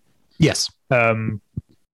Julie? Yes.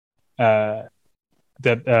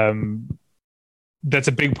 That's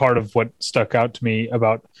a big part of what stuck out to me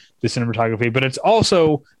about the cinematography, but it's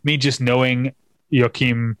also me just knowing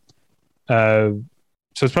Joachim. So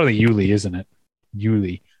it's probably Yuli, isn't it?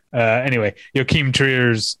 Yuli. Anyway, Joachim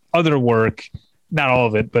Trier's other work, not all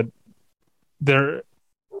of it, but there are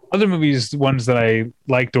other movies, ones that I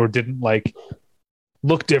liked or didn't like,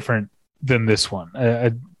 look different than this one.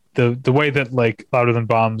 The way that like Louder Than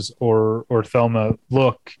Bombs or Thelma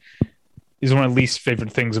look is one of the least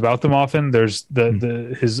favorite things about them. Often there's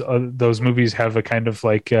those movies have a kind of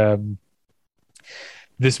like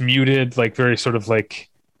this muted, like very sort of like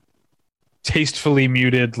tastefully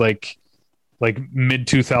muted, like mid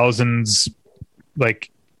 2000s,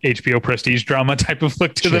 like HBO prestige drama type of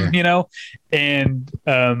look to them, and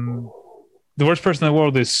The Worst Person in the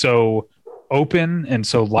World is so open and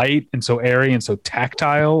so light and so airy and so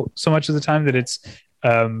tactile so much of the time that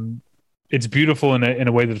it's beautiful in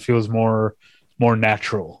a way that feels more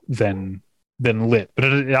natural than lit. But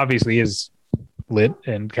it obviously is lit,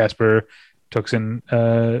 and Casper Tuxen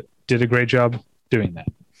did a great job doing that.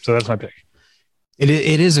 So that's my pick.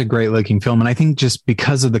 It is a great looking film, and I think just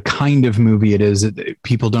because of the kind of movie it is,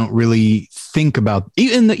 people don't really think about,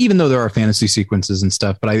 even though there are fantasy sequences and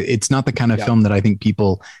stuff. But it's not the kind of film that I think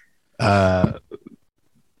people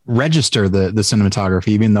register the cinematography,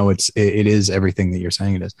 even though it is everything that you're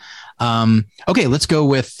saying it is. Okay, let's go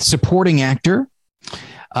with supporting actor.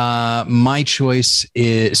 My choice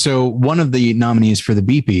is, so one of the nominees for the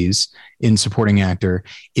Beepies in supporting actor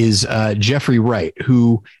is Jeffrey Wright,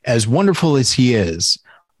 who, as wonderful as he is,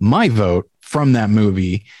 my vote from that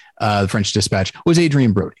movie, The French Dispatch, was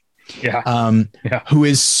Adrien Brody. Who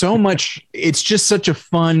is so much, it's just such a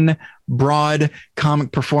fun, broad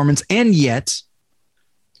comic performance. And yet,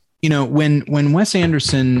 you know, when Wes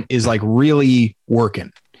Anderson is like really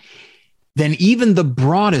working, then even the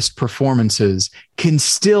broadest performances can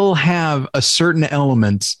still have a certain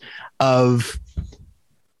element of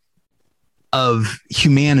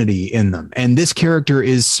humanity in them. And this character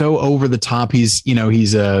is so over the top. He's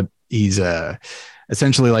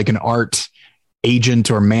essentially like an art agent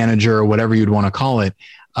or manager or whatever you'd want to call it.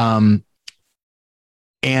 And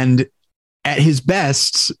at his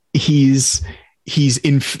best, he's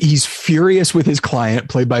furious with his client,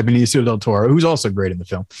 played by Benicio del Toro, who's also great in the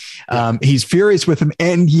film. He's furious with him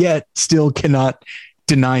and yet still cannot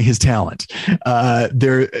deny his talent.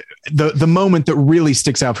 The moment that really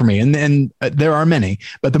sticks out for me, and there are many,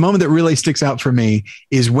 but the moment that really sticks out for me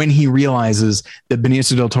is when he realizes that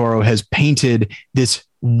Benicio del Toro has painted this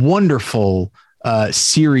wonderful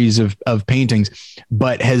series of paintings,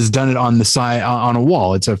 but has done it on the side on a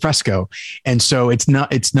wall. It's a fresco. And so it's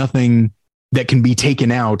nothing that can be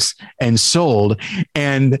taken out and sold.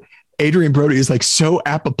 And Adrien Brody is like so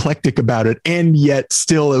apoplectic about it, and yet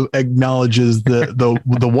still acknowledges the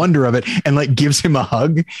wonder of it, and like gives him a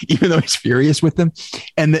hug, even though he's furious with him.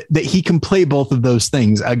 And that he can play both of those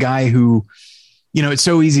things. A guy who, you know, it's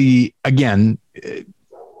so easy. Again,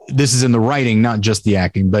 this is in the writing, not just the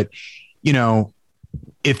acting, but you know,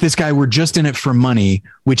 if this guy were just in it for money,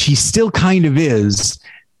 which he still kind of is,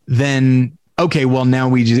 then okay, well now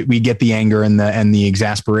we get the anger and the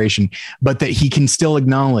exasperation, but that he can still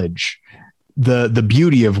acknowledge the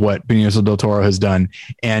beauty of what Benicio del Toro has done.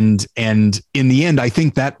 And in the end, I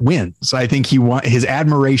think that wins. I think his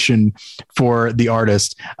admiration for the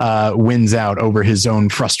artist wins out over his own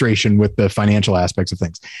frustration with the financial aspects of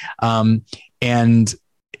things. And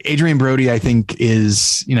Adrien Brody, I think,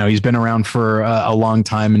 is, you know, he's been around for a long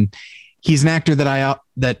time, and he's an actor that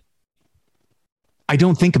I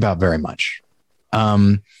don't think about very much.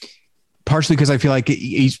 Partially because I feel like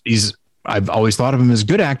I've always thought of him as a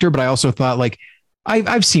good actor, but I also thought like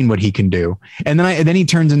I've seen what he can do. And then he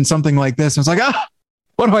turns in something like this, and it's like,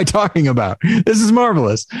 what am I talking about? This is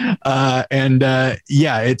marvelous.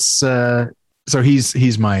 It's so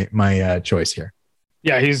he's my choice here.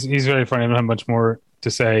 Yeah, he's very funny. I don't have much more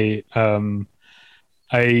to say.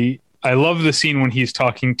 I love the scene when he's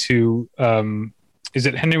talking to is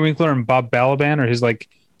it Henry Winkler and Bob Balaban, or his like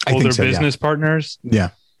older business partners? Yeah.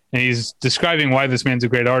 And he's describing why this man's a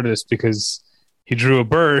great artist because he drew a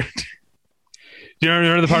bird. Do you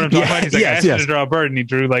remember the part I'm talking about? He's like, I asked him to draw a bird, and he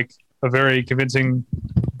drew like a very convincing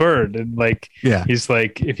bird. And like, he's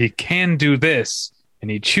like, if he can do this and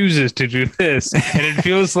he chooses to do this, and it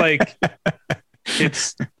feels like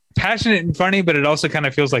it's passionate and funny, but it also kind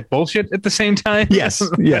of feels like bullshit at the same time. Yes.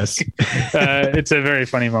 It's a very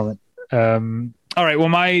funny moment. All right. Well,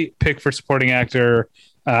 my pick for supporting actor,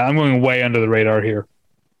 I'm going way under the radar here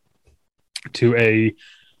to a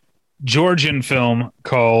Georgian film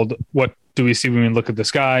called What Do We See When We Look at the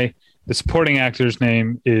Sky? The supporting actor's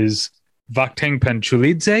name is Vakhtang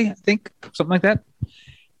Panchulidze, I think, something like that.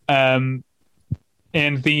 And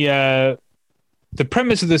the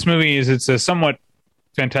premise of this movie is it's a somewhat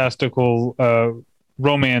fantastical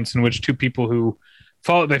romance in which two people who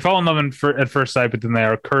fall in love at first sight, but then they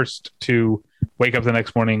are cursed to wake up the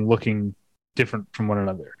next morning looking different from one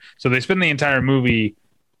another. So they spend the entire movie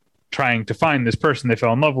trying to find this person they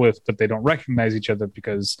fell in love with, but they don't recognize each other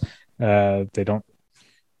because they don't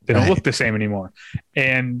look the same anymore.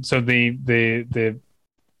 And so the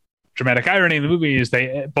dramatic irony of the movie is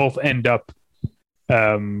they both end up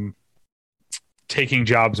taking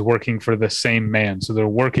jobs working for the same man. So they're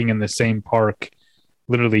working in the same park,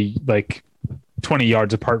 literally like 20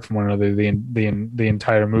 yards apart from one another the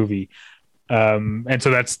entire movie. And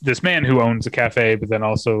so that's this man who owns a cafe, but then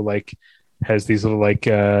also like has these little like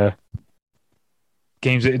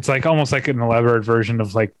games. It's like almost like an elaborate version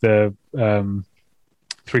of like the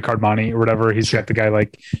 3-card money or whatever. He's got the guy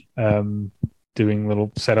like doing little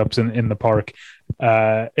setups in the park.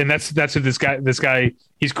 And that's what this guy,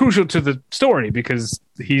 he's crucial to the story because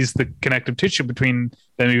he's the connective tissue between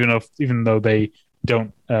them, even though they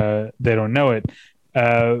don't know it.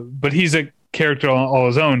 But he's a character all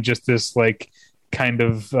his own, just this like kind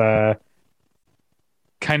of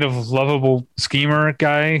lovable schemer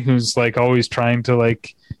guy who's like always trying to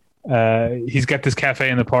like he's got this cafe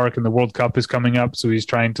in the park and the World Cup is coming up, so he's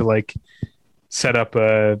trying to like set up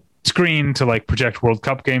a screen to like project World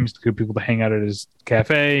Cup games to get people to hang out at his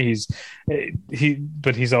cafe.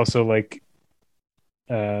 He's also like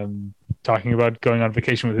talking about going on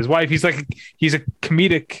vacation with his wife. He's a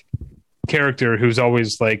comedic character who's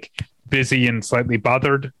always like busy and slightly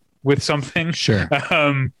bothered with something. Sure.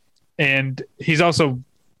 And he's also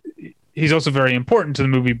very important to the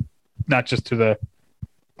movie, not just to the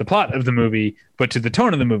plot of the movie, but to the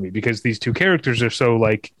tone of the movie, because these two characters are so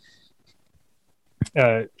like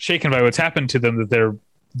shaken by what's happened to them that they're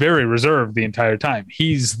very reserved the entire time.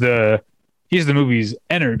 He's the movie's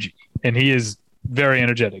energy, and he is very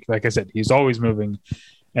energetic. Like I said, he's always moving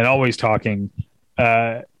and always talking,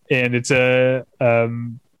 and it's a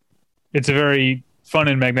very fun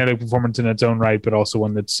and magnetic performance in its own right, but also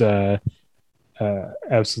one that's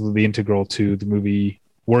absolutely integral to the movie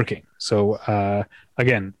working. So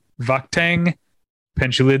again, Vakhtang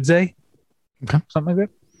Panchulidze, okay, something like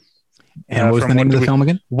that. And what was the name of the film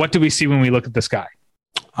again? What do we see when we look at the sky?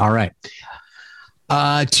 All right.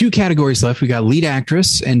 2 categories left. We got lead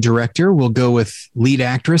actress and director. We'll go with lead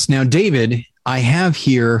actress. Now, David, I have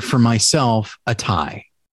here for myself a tie.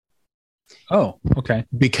 Oh, okay.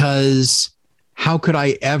 Because how could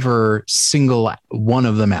I ever single one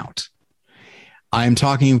of them out? I'm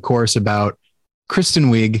talking, of course, about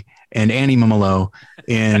Kristen Wiig and Annie Mumolo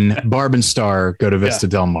in Barb and Star Go to Vista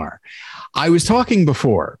Del Mar. I was talking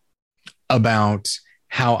before about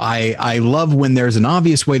how I love when there's an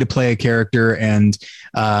obvious way to play a character and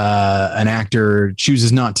an actor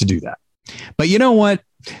chooses not to do that. But you know what?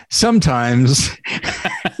 Sometimes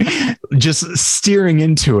just steering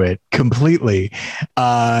into it completely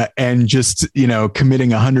and just,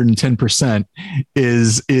 committing 110%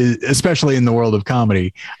 is especially in the world of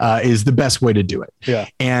comedy, is the best way to do it. Yeah.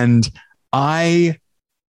 And I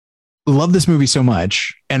love this movie so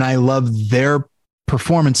much, and I love their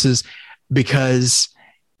performances because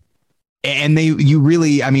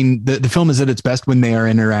the film is at its best when they are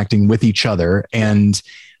interacting with each other, and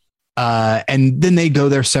then they go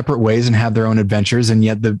their separate ways and have their own adventures, and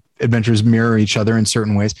yet the adventures mirror each other in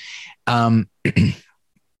certain ways. And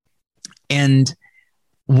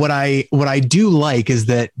what I do like is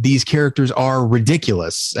that these characters are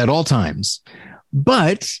ridiculous at all times,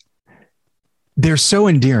 but they're so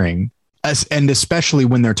endearing, and especially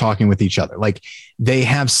when they're talking with each other. Like, they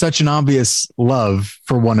have such an obvious love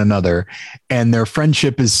for one another, and their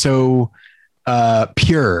friendship is so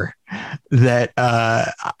pure that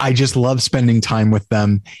I just love spending time with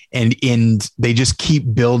them, and they just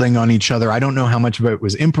keep building on each other. I don't know how much of it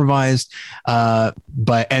was improvised, and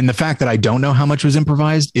the fact that I don't know how much was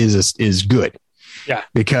improvised is good. Yeah,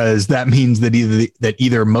 because that means that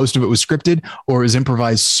either most of it was scripted or it was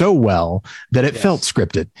improvised so well that it felt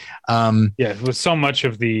scripted. It was so much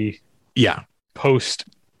of the post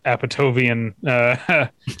Apatovian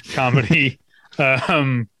comedy.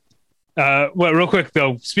 Well, real quick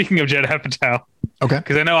though, speaking of Judd Apatow, okay,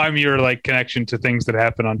 because I know I'm your like connection to things that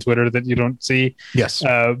happen on Twitter that you don't see. Yes,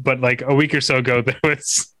 but like a week or so ago, there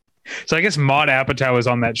was. So I guess Maude Apatow was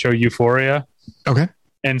on that show Euphoria. Okay,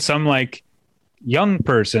 and some like young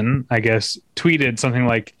person, I guess, tweeted something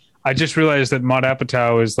like, "I just realized that Maude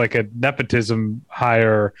Apatow is like a nepotism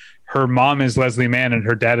hire. Her mom is Leslie Mann and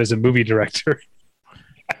her dad is a movie director."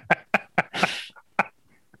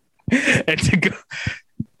 And to go,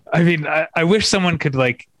 I mean, I wish someone could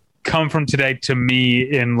like come from today to me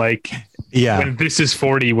in like, when This Is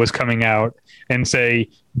 40 was coming out and say,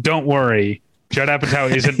 "Don't worry, Judd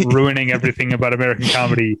Apatow isn't ruining everything about American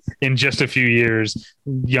comedy. In just a few years,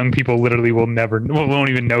 young people literally won't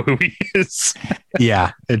even know who he is."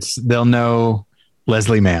 Yeah, they'll know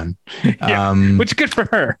Leslie Mann. Which good for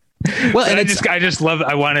her. Well, and I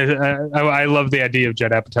love the idea of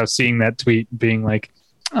Judd Apatow seeing that tweet and being like,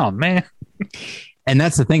 "Oh man." And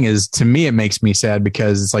that's the thing is, to me, it makes me sad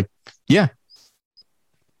because it's like, you're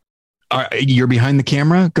behind the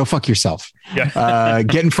camera, go fuck yourself. Yeah.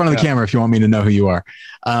 Get in front of the camera if you want me to know who you are.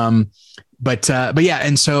 But yeah.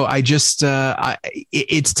 And so I just,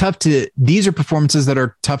 it's tough these are performances that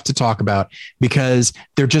are tough to talk about because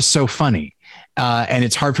they're just so funny. And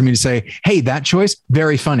it's hard for me to say, hey, that choice,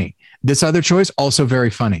 very funny. This other choice, also very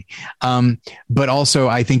funny. But also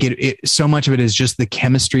I think it so much of it is just the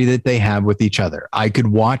chemistry that they have with each other. I could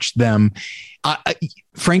watch them.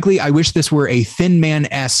 Frankly, I wish this were a Thin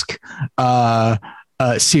Man-esque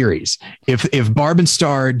series. If Barb and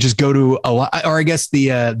Star just go to a lot, or I guess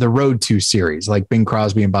the Road to series, like Bing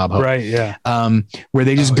Crosby and Bob Hope, Right. Yeah. where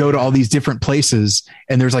they just go to all these different places,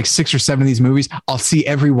 and there's like 6 or 7 of these movies. I'll see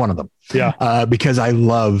every one of them. Yeah. Because I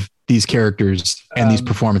love these characters and these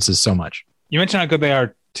performances so much. You mentioned how good they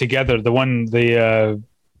are together. The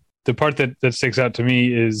part that sticks out to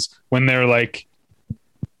me is when they're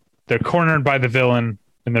cornered by the villain,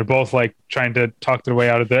 and they're both like trying to talk their way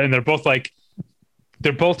out of there, and they're both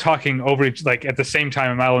talking over each, like at the same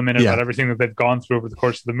time, a mile a minute, about everything that they've gone through over the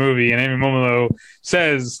course of the movie. And Amy Momolo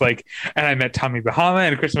says, like, and I met Tommy Bahama,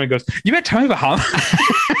 and Kristen Wiig goes, "You met Tommy Bahama?"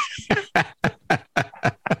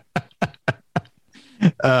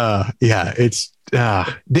 It's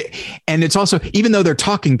and it's also, even though they're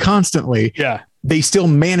talking constantly, they still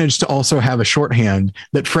manage to also have a shorthand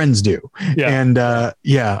that friends do.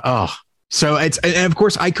 So it's, and of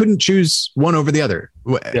course I couldn't choose one over the other.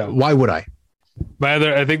 Why would I?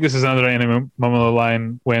 I think this is another Amy Momolo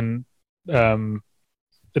line when at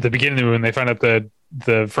the beginning of the movie, when they find out the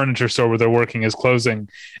furniture store where they're working is closing,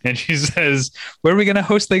 and she says, "Where are we going to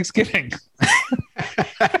host Thanksgiving?"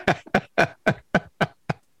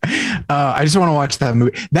 I just want to watch that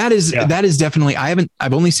movie. That is definitely,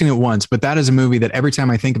 I've only seen it once, but that is a movie that every time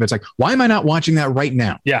I think of it, it's like, why am I not watching that right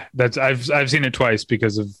now? Yeah, I've seen it twice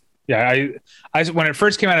because of, I when it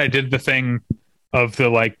first came out, I did the thing of the,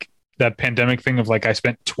 like, that pandemic thing of, like, I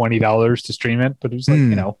spent $20 to stream it, but it was like,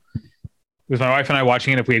 you know, it was my wife and I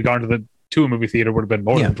watching it. If we had gone to a movie theater, it would have been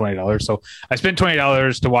more than $20. So I spent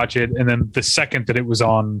 $20 to watch it. And then the second that it was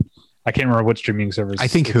on, I can't remember what streaming service. I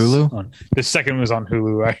think Hulu. The second was on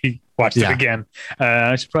Hulu. I watched it again.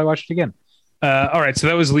 I should probably watch it again. All right. So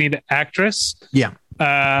that was lead actress. Yeah.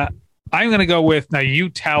 I'm going to go with, now you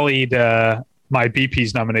tallied my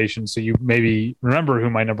BP's nomination, so you maybe remember who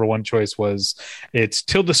my number one choice was. It's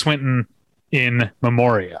Tilda Swinton in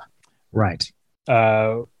Memoria. Right.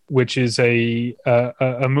 Which is a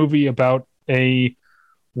movie about a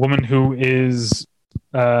woman who is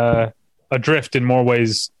adrift in more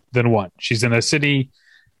ways than one. She's in a city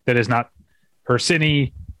that is not her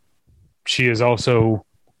city. She is also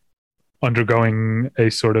undergoing a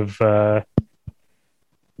sort of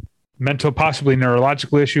mental, possibly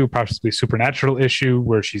neurological issue, possibly supernatural issue,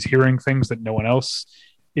 where she's hearing things that no one else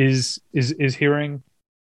is hearing.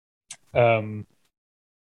 It's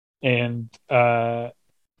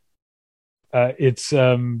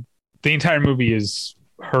the entire movie is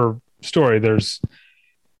her story. There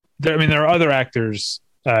are other actors,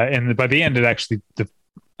 and by the end, it actually,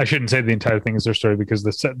 I shouldn't say the entire thing is their story, because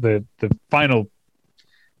the final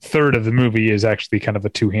third of the movie is actually kind of a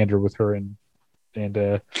two-hander with her and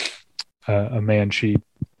a man she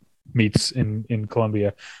meets in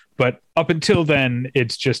Colombia. But up until then,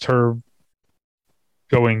 it's just her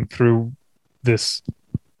going through this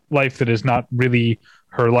life that is not really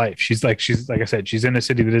her life. She's like I said, she's in a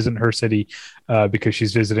city that isn't her city, because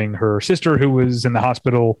she's visiting her sister who was in the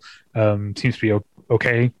hospital. Seems to be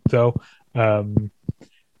okay though. We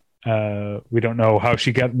don't know how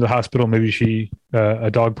she got in the hospital. Maybe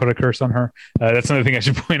a dog put a curse on her. That's another thing I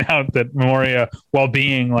should point out, that Memoria, while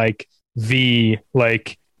being like the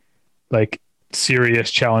like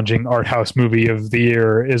serious, challenging art house movie of the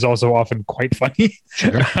year, is also often quite funny.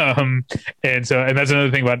 Sure. And that's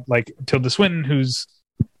another thing about, like, Tilda Swinton, who's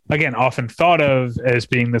again often thought of as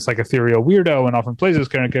being this like ethereal weirdo and often plays those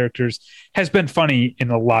kind of characters, has been funny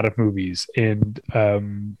in a lot of movies, and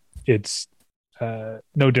it's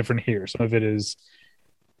no different here. Some of it is,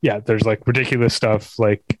 there's like ridiculous stuff,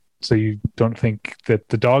 like, so you don't think that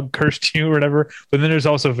the dog cursed you or whatever. But then there's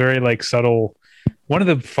also very like subtle. One of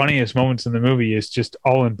the funniest moments in the movie is just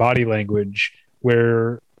all in body language,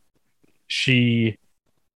 where she's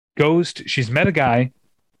met a guy,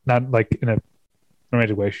 not like in a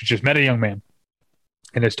romantic way. She's just met a young man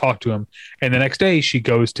and has talked to him. And the next day she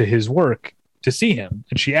goes to his work to see him,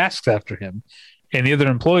 and she asks after him. And the other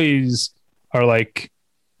employees are like,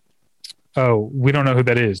 "Oh, we don't know who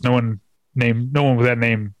that is. No one with that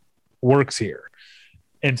name works here."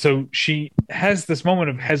 And so she has this moment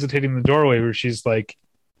of hesitating in the doorway where she's like,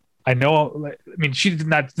 I mean, she did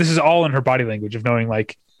not, this is all in her body language of knowing,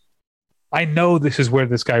 like, I know this is where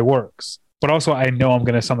this guy works, but also I know I'm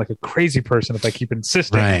going to sound like a crazy person if I keep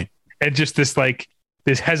insisting. Right. And just this, like,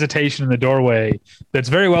 this hesitation in the doorway that's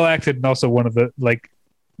very well acted, and also one of the, like,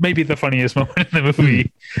 maybe the funniest moment in the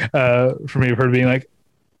movie for me, of her being like,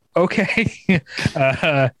 okay.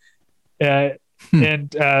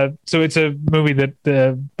 And so it's a movie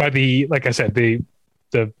that by the, like I said, the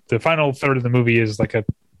final third of the movie is like a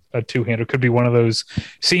two-hander. Could be one of those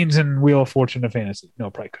scenes in Wheel of Fortune of Fantasy. No,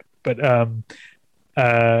 probably could. But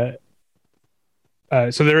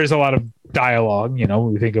so there is a lot of dialogue. You know,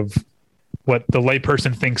 we think of what the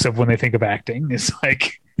layperson thinks of when they think of acting is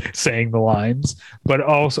like saying the lines, but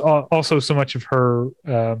also so much of her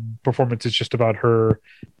performance is just about her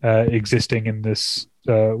existing in this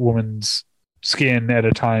woman's skin at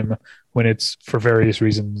a time when it's, for various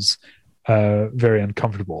reasons, very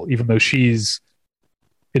uncomfortable, even though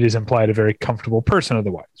it is implied a very comfortable person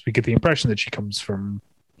otherwise. We get the impression that she comes from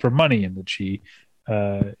money and that she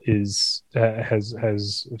has a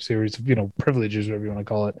series of, you know, privileges, whatever you want to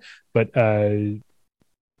call it, but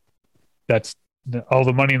that's all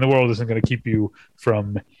the money in the world isn't going to keep you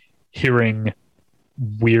from hearing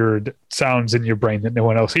weird sounds in your brain that no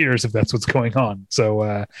one else hears if that's what's going on.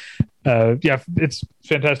 So yeah, it's a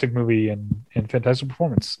fantastic movie and fantastic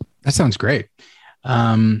performance. That sounds great.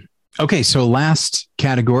 Okay, so last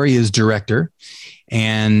category is director,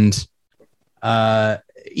 and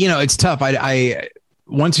you know, it's tough. I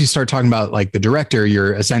once you start talking about like the director,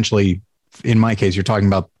 you're essentially, in my case, you're talking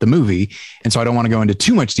about the movie. And so I don't want to go into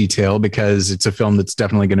too much detail because it's a film that's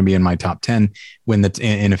definitely going to be in my top 10 when that's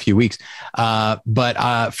in a few weeks.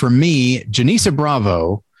 But for me, Janissa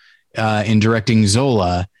Bravo in directing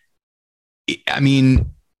Zola, I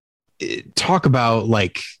mean, talk about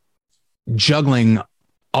like juggling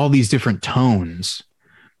all these different tones,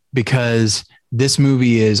 because this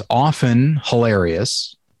movie is often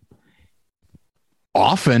hilarious,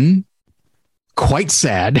 often quite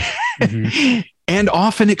sad, and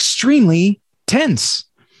often extremely tense,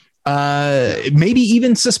 maybe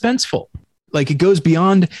even suspenseful. Like it goes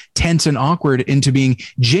beyond tense and awkward into being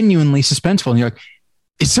genuinely suspenseful. And you're like,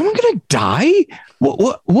 is someone going to die?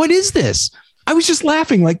 What is this? I was just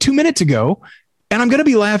laughing like 2 minutes ago, and I'm going to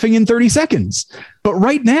be laughing in 30 seconds. But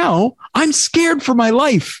right now I'm scared for my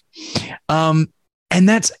life. And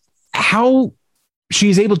that's how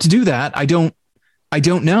she's able to do that. I don't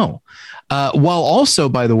know. While also,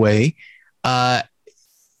 by the way,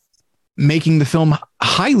 making the film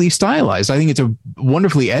highly stylized. I think it's a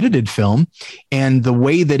wonderfully edited film, and the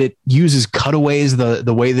way that it uses cutaways,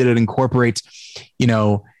 the way that it incorporates, you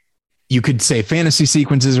know, you could say fantasy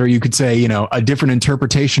sequences, or you could say, you know, a different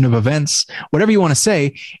interpretation of events, whatever you want to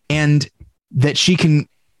say, and that she can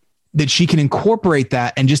incorporate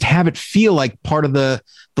that and just have it feel like part of the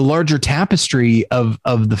larger tapestry of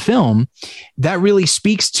the film. That really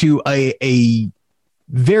speaks to a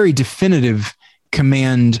very definitive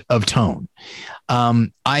command of tone.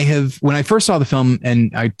 When I first saw the film,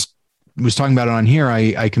 and I was talking about it on here,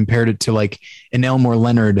 I compared it to like an Elmore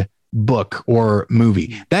Leonard book or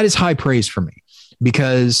movie. That is high praise for me,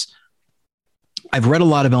 because I've read a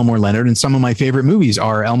lot of Elmore Leonard, and some of my favorite movies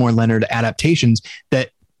are Elmore Leonard adaptations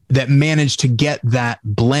that manage to get that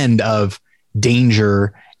blend of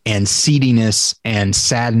danger and seediness and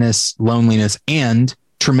sadness, loneliness, and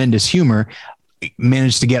tremendous humor,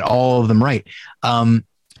 managed to get all of them right.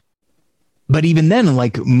 But even then,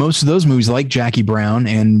 like most of those movies, like Jackie Brown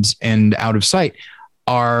and Out of Sight,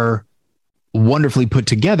 are wonderfully put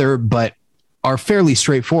together, but are fairly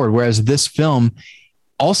straightforward. Whereas this film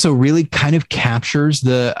also really kind of captures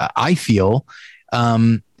I feel,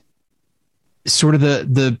 sort of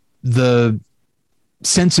the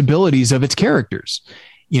sensibilities of its characters.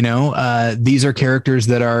 You know, these are characters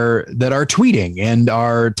that are tweeting and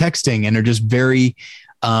are texting and are just very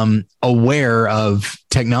aware of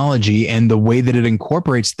technology, and the way that it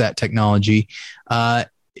incorporates that technology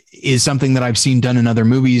is something that I've seen done in other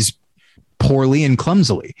movies poorly and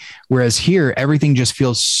clumsily. Whereas here, everything just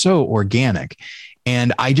feels so organic,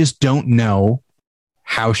 and I just don't know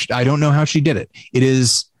how she did it. It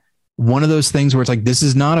is one of those things where it's like, this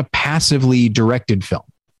is not a passively directed film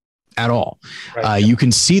at all. Right. You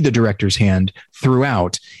can see the director's hand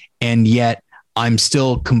throughout, and yet I'm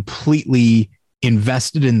still completely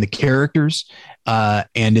invested in the characters and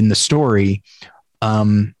in the story,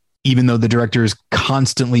 even though the director is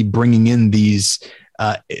constantly bringing in these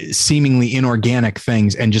seemingly inorganic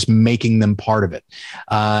things and just making them part of it.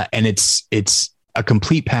 And it's a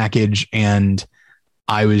complete package, and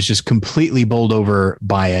I was just completely bowled over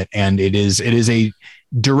by it. And it is a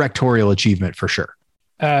directorial achievement for sure.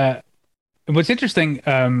 What's interesting,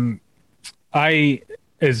 I,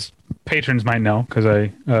 as patrons might know, because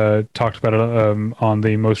I talked about it on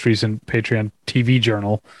the most recent Patreon TV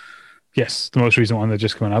journal. Yes, the most recent one that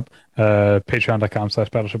just came up,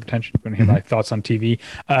 patreon.com/Battleship Attention. You're going to hear my thoughts on TV.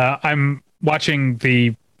 I'm watching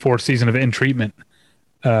the 4th season of In Treatment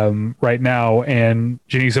right now, and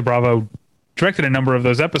Janissa Bravo directed a number of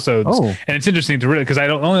those episodes. Oh. And it's interesting to really, because the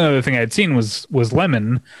only other thing I had seen was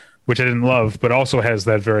Lemon, which I didn't love, but also has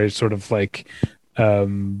that very sort of like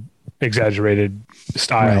exaggerated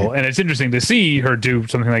style. Right. And it's interesting to see her do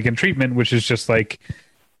something like In Treatment, which is just like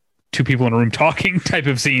two people in a room talking type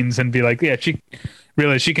of scenes, and be like, yeah, she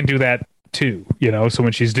realized she can do that too, so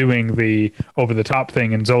when she's doing the over the top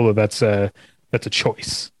thing in Zola, that's a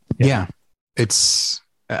choice. Yeah. It's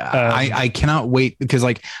I cannot wait, because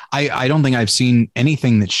like I don't think I've seen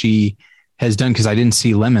anything that she has done, because I didn't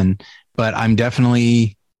see Lemon, but I'm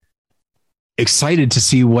definitely excited to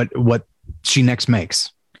see what she next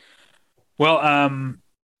makes. Well,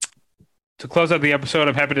 to close out the episode,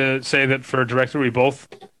 I'm happy to say that for director, we both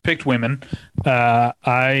picked women.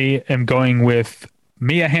 I am going with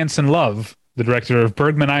Mia Hansen-Løve, the director of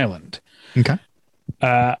Bergman Island. Okay.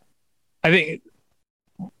 I think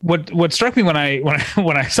what struck me when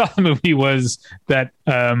I saw the movie was that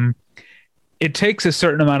it takes a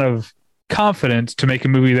certain amount of confidence to make a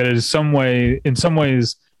movie that is in some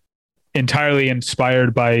ways entirely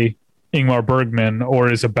inspired by Ingmar Bergman,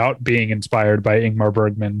 or is about being inspired by Ingmar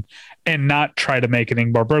Bergman, and not try to make an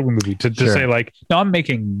Ingmar Bergman movie, to say like, no, I'm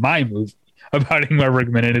making my movie about Ingmar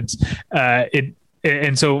Bergman. And it's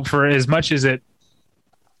and so for as much as I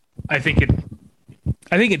think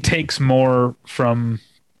it takes more from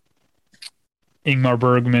Ingmar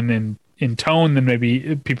Bergman in tone than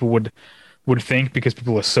maybe people would think, because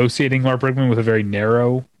people associate Ingmar Bergman with a very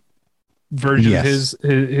narrow version of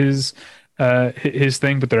his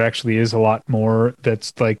thing, but there actually is a lot more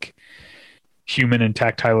that's like human and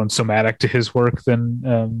tactile and somatic to his work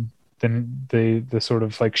than the sort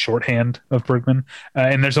of like shorthand of Bergman.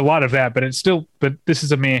 And there's a lot of that, but this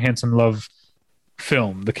is a Mia Hansen-Løve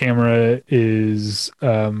film. The camera is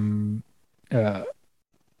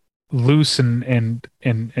loose and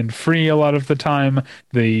free a lot of the time.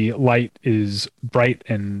 The light is bright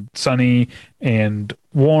and sunny and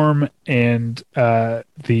warm, and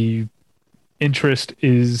the interest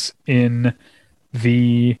is in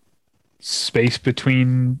the space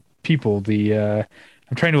between people. I'm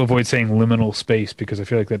trying to avoid saying liminal space, because I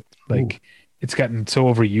feel like that it's gotten so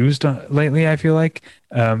overused lately. I feel like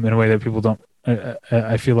in a way that people don't.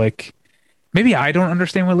 I feel like maybe I don't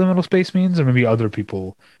understand what liminal space means, or maybe other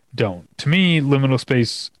people don't. To me, liminal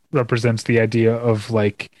space represents the idea of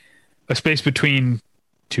like a space between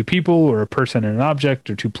two people, or a person and an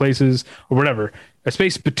object, or two places, or whatever. A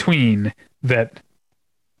space between that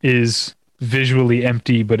is visually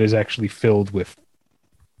empty, but is actually filled with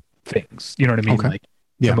things. You know what I mean? Okay. Like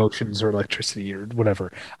Yeah. emotions or electricity or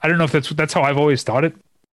whatever. I don't know if that's how I've always thought it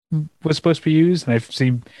was supposed to be used, and I've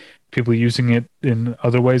seen people using it in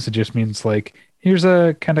other ways. It just means like, here's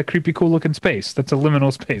a kind of creepy, cool looking space. That's a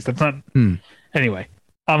liminal space. That's not. Anyway,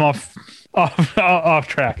 I'm off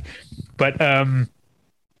track, but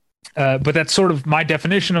that's sort of my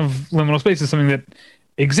definition of liminal space, is something that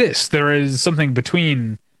exists. There is something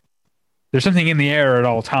between. There's something in the air at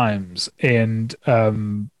all times, and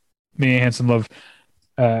Mia Hansen-Løve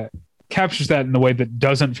captures that in a way that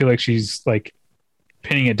doesn't feel like she's like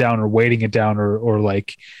pinning it down or weighting it down or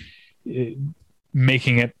like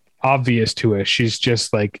making it obvious to us. She's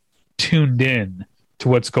just like tuned in to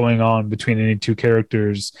what's going on between any two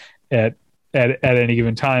characters at any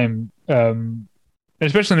given time,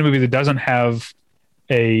 especially in a movie that doesn't have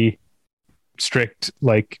a strict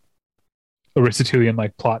like Aristotelian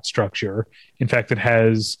like plot structure. In fact, it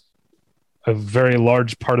has a very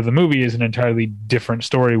large part of the movie is an entirely different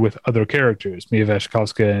story with other characters. Mia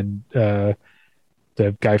Wasikowska and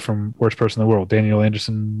the guy from Worst Person in the World, Daniel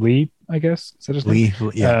Anderson Lee, I guess. Is that his name?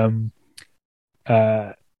 Lee, yeah.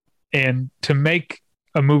 And to make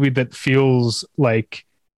a movie that feels like,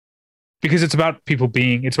 because it's about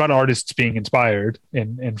it's about artists being inspired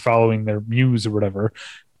and following their muse or whatever.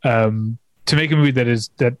 To make a movie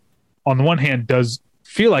that on the one hand does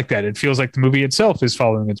feel like that, it feels like the movie itself is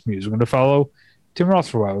following its muse. We're going to follow Tim Roth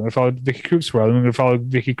for a while. We're going to follow Vicky Krieps for a while. We're going to follow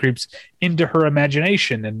Vicky Krieps into her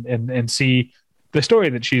imagination and see the story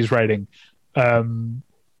that she's writing. For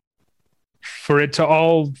it to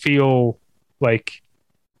all feel like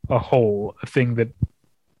a whole, a thing that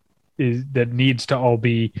needs to all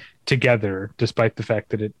be together, despite the fact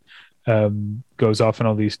that it goes off in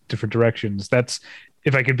all these different directions. That's,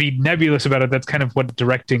 if I could be nebulous about it, that's kind of what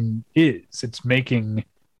directing is. It's making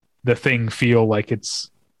the thing feel like it's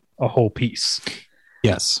a whole piece.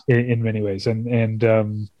 Yes, in many ways. And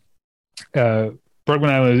Bergman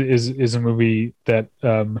Island is a movie that,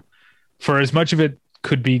 for as much of it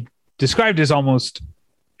could be described as almost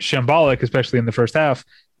shambolic, especially in the first half,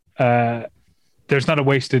 there's not a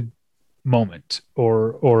wasted moment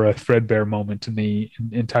or a threadbare moment in the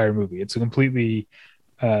entire movie. It's a completely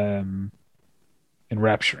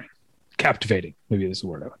enrapturing, captivating movie is the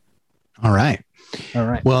word I would. All right.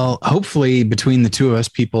 Well, hopefully between the two of us,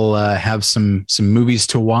 people have some movies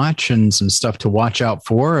to watch and some stuff to watch out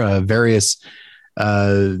for, various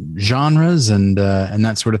genres and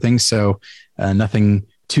that sort of thing. So nothing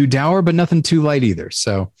too dour, but nothing too light either.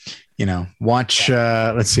 So, watch.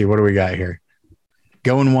 Let's see, what do we got here?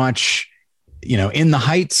 Go and watch, In the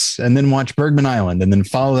Heights, and then watch Bergman Island, and then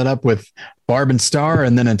follow that up with Barb and Star,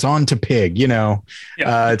 and then it's on to Pig.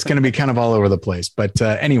 It's going to be kind of all over the place. But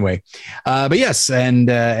anyway, but yes, and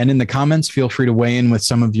in the comments, feel free to weigh in with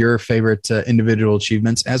some of your favorite individual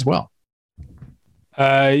achievements as well.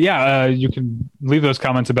 You can leave those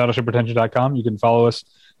comments at battleshippretension.com. You can follow us.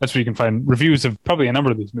 That's where you can find reviews of probably a number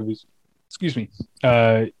of these movies. Excuse me.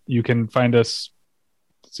 You can find us.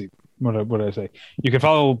 Let's see. What did I say? You can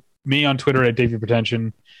follow me on Twitter at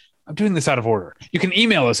DavidPretension. I'm doing this out of order. You can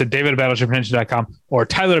email us at david@battleshippretension.com or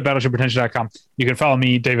tyler@battleshippretension.com. You can follow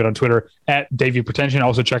me, David, on Twitter at DavidPretension.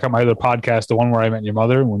 Also check out my other podcast, the one where I met your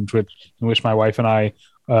mother, in which my wife and I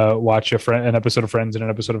watch an episode of Friends and an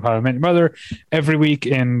episode of How I Met Your Mother every week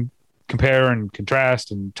and compare and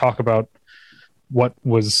contrast and talk about what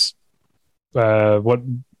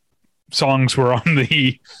songs were on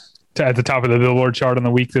at the top of the Billboard chart on the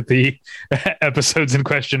week that the episodes in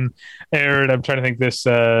question aired. I'm trying to think this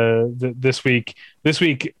week. This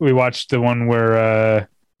week we watched the one where,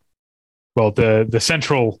 the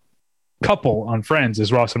central couple on Friends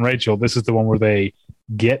is Ross and Rachel. This is the one where they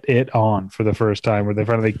get it on for the first time, where they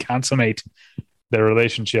finally consummate their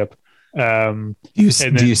relationship. Do you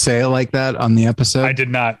say it like that on the episode? I did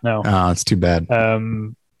not. No. Oh, it's too bad.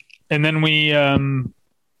 And then we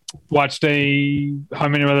watched a How I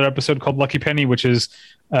Met Your Mother episode called Lucky Penny, which is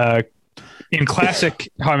in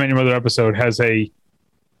classic How I Met Your Mother episode has a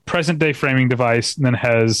present day framing device and then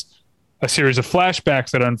has a series of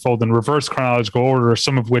flashbacks that unfold in reverse chronological order,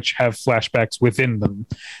 some of which have flashbacks within them.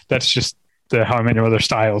 That's just the How I Met Your Mother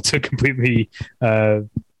style to completely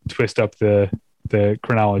twist up the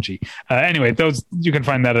chronology. Anyway, those you can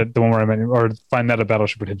find that at the one where I met, or find that at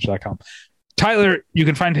battleshippretension.com. Tyler, you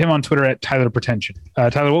can find him on Twitter at TylerPretension.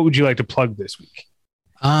 Tyler, what would you like to plug this week?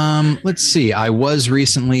 Let's see. I was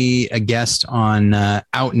recently a guest on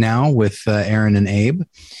Out Now with Aaron and Abe,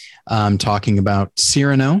 talking about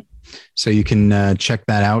Cyrano. So you can check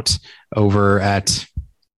that out over at,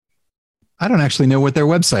 I don't actually know what their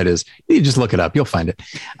website is. You just look it up. You'll find it.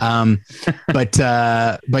 But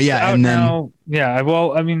yeah. Out and then, Now, yeah,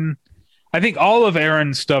 well, I mean, I think all of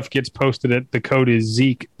Aaron's stuff gets posted at the code is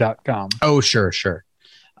Zeke.com. Oh, sure.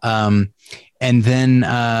 And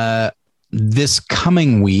then this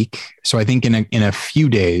coming week, so I think in a few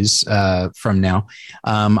days from now,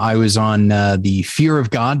 I was on the Fear of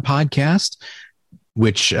God podcast,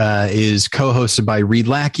 which is co-hosted by Reed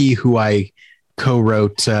Lackey, who I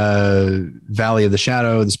co-wrote Valley of the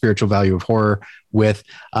Shadow, The Spiritual Value of Horror with.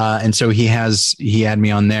 And so he had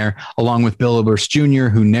me on there along with Bill Oberst Jr.,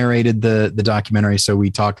 who narrated the documentary. So we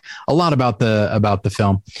talk a lot about the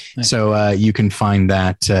film. Nice. So you can find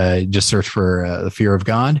that, just search for The Fear of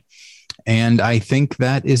God. And I think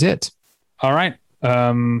that is it. All right.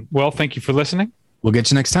 Well, thank you for listening. We'll get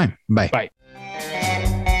you next time. Bye. Bye.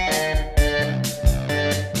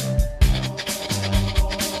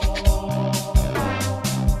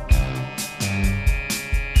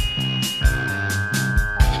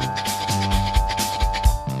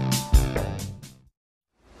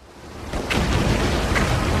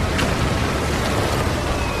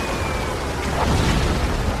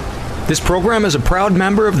 This program is a proud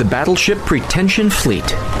member of the Battleship Pretension Fleet.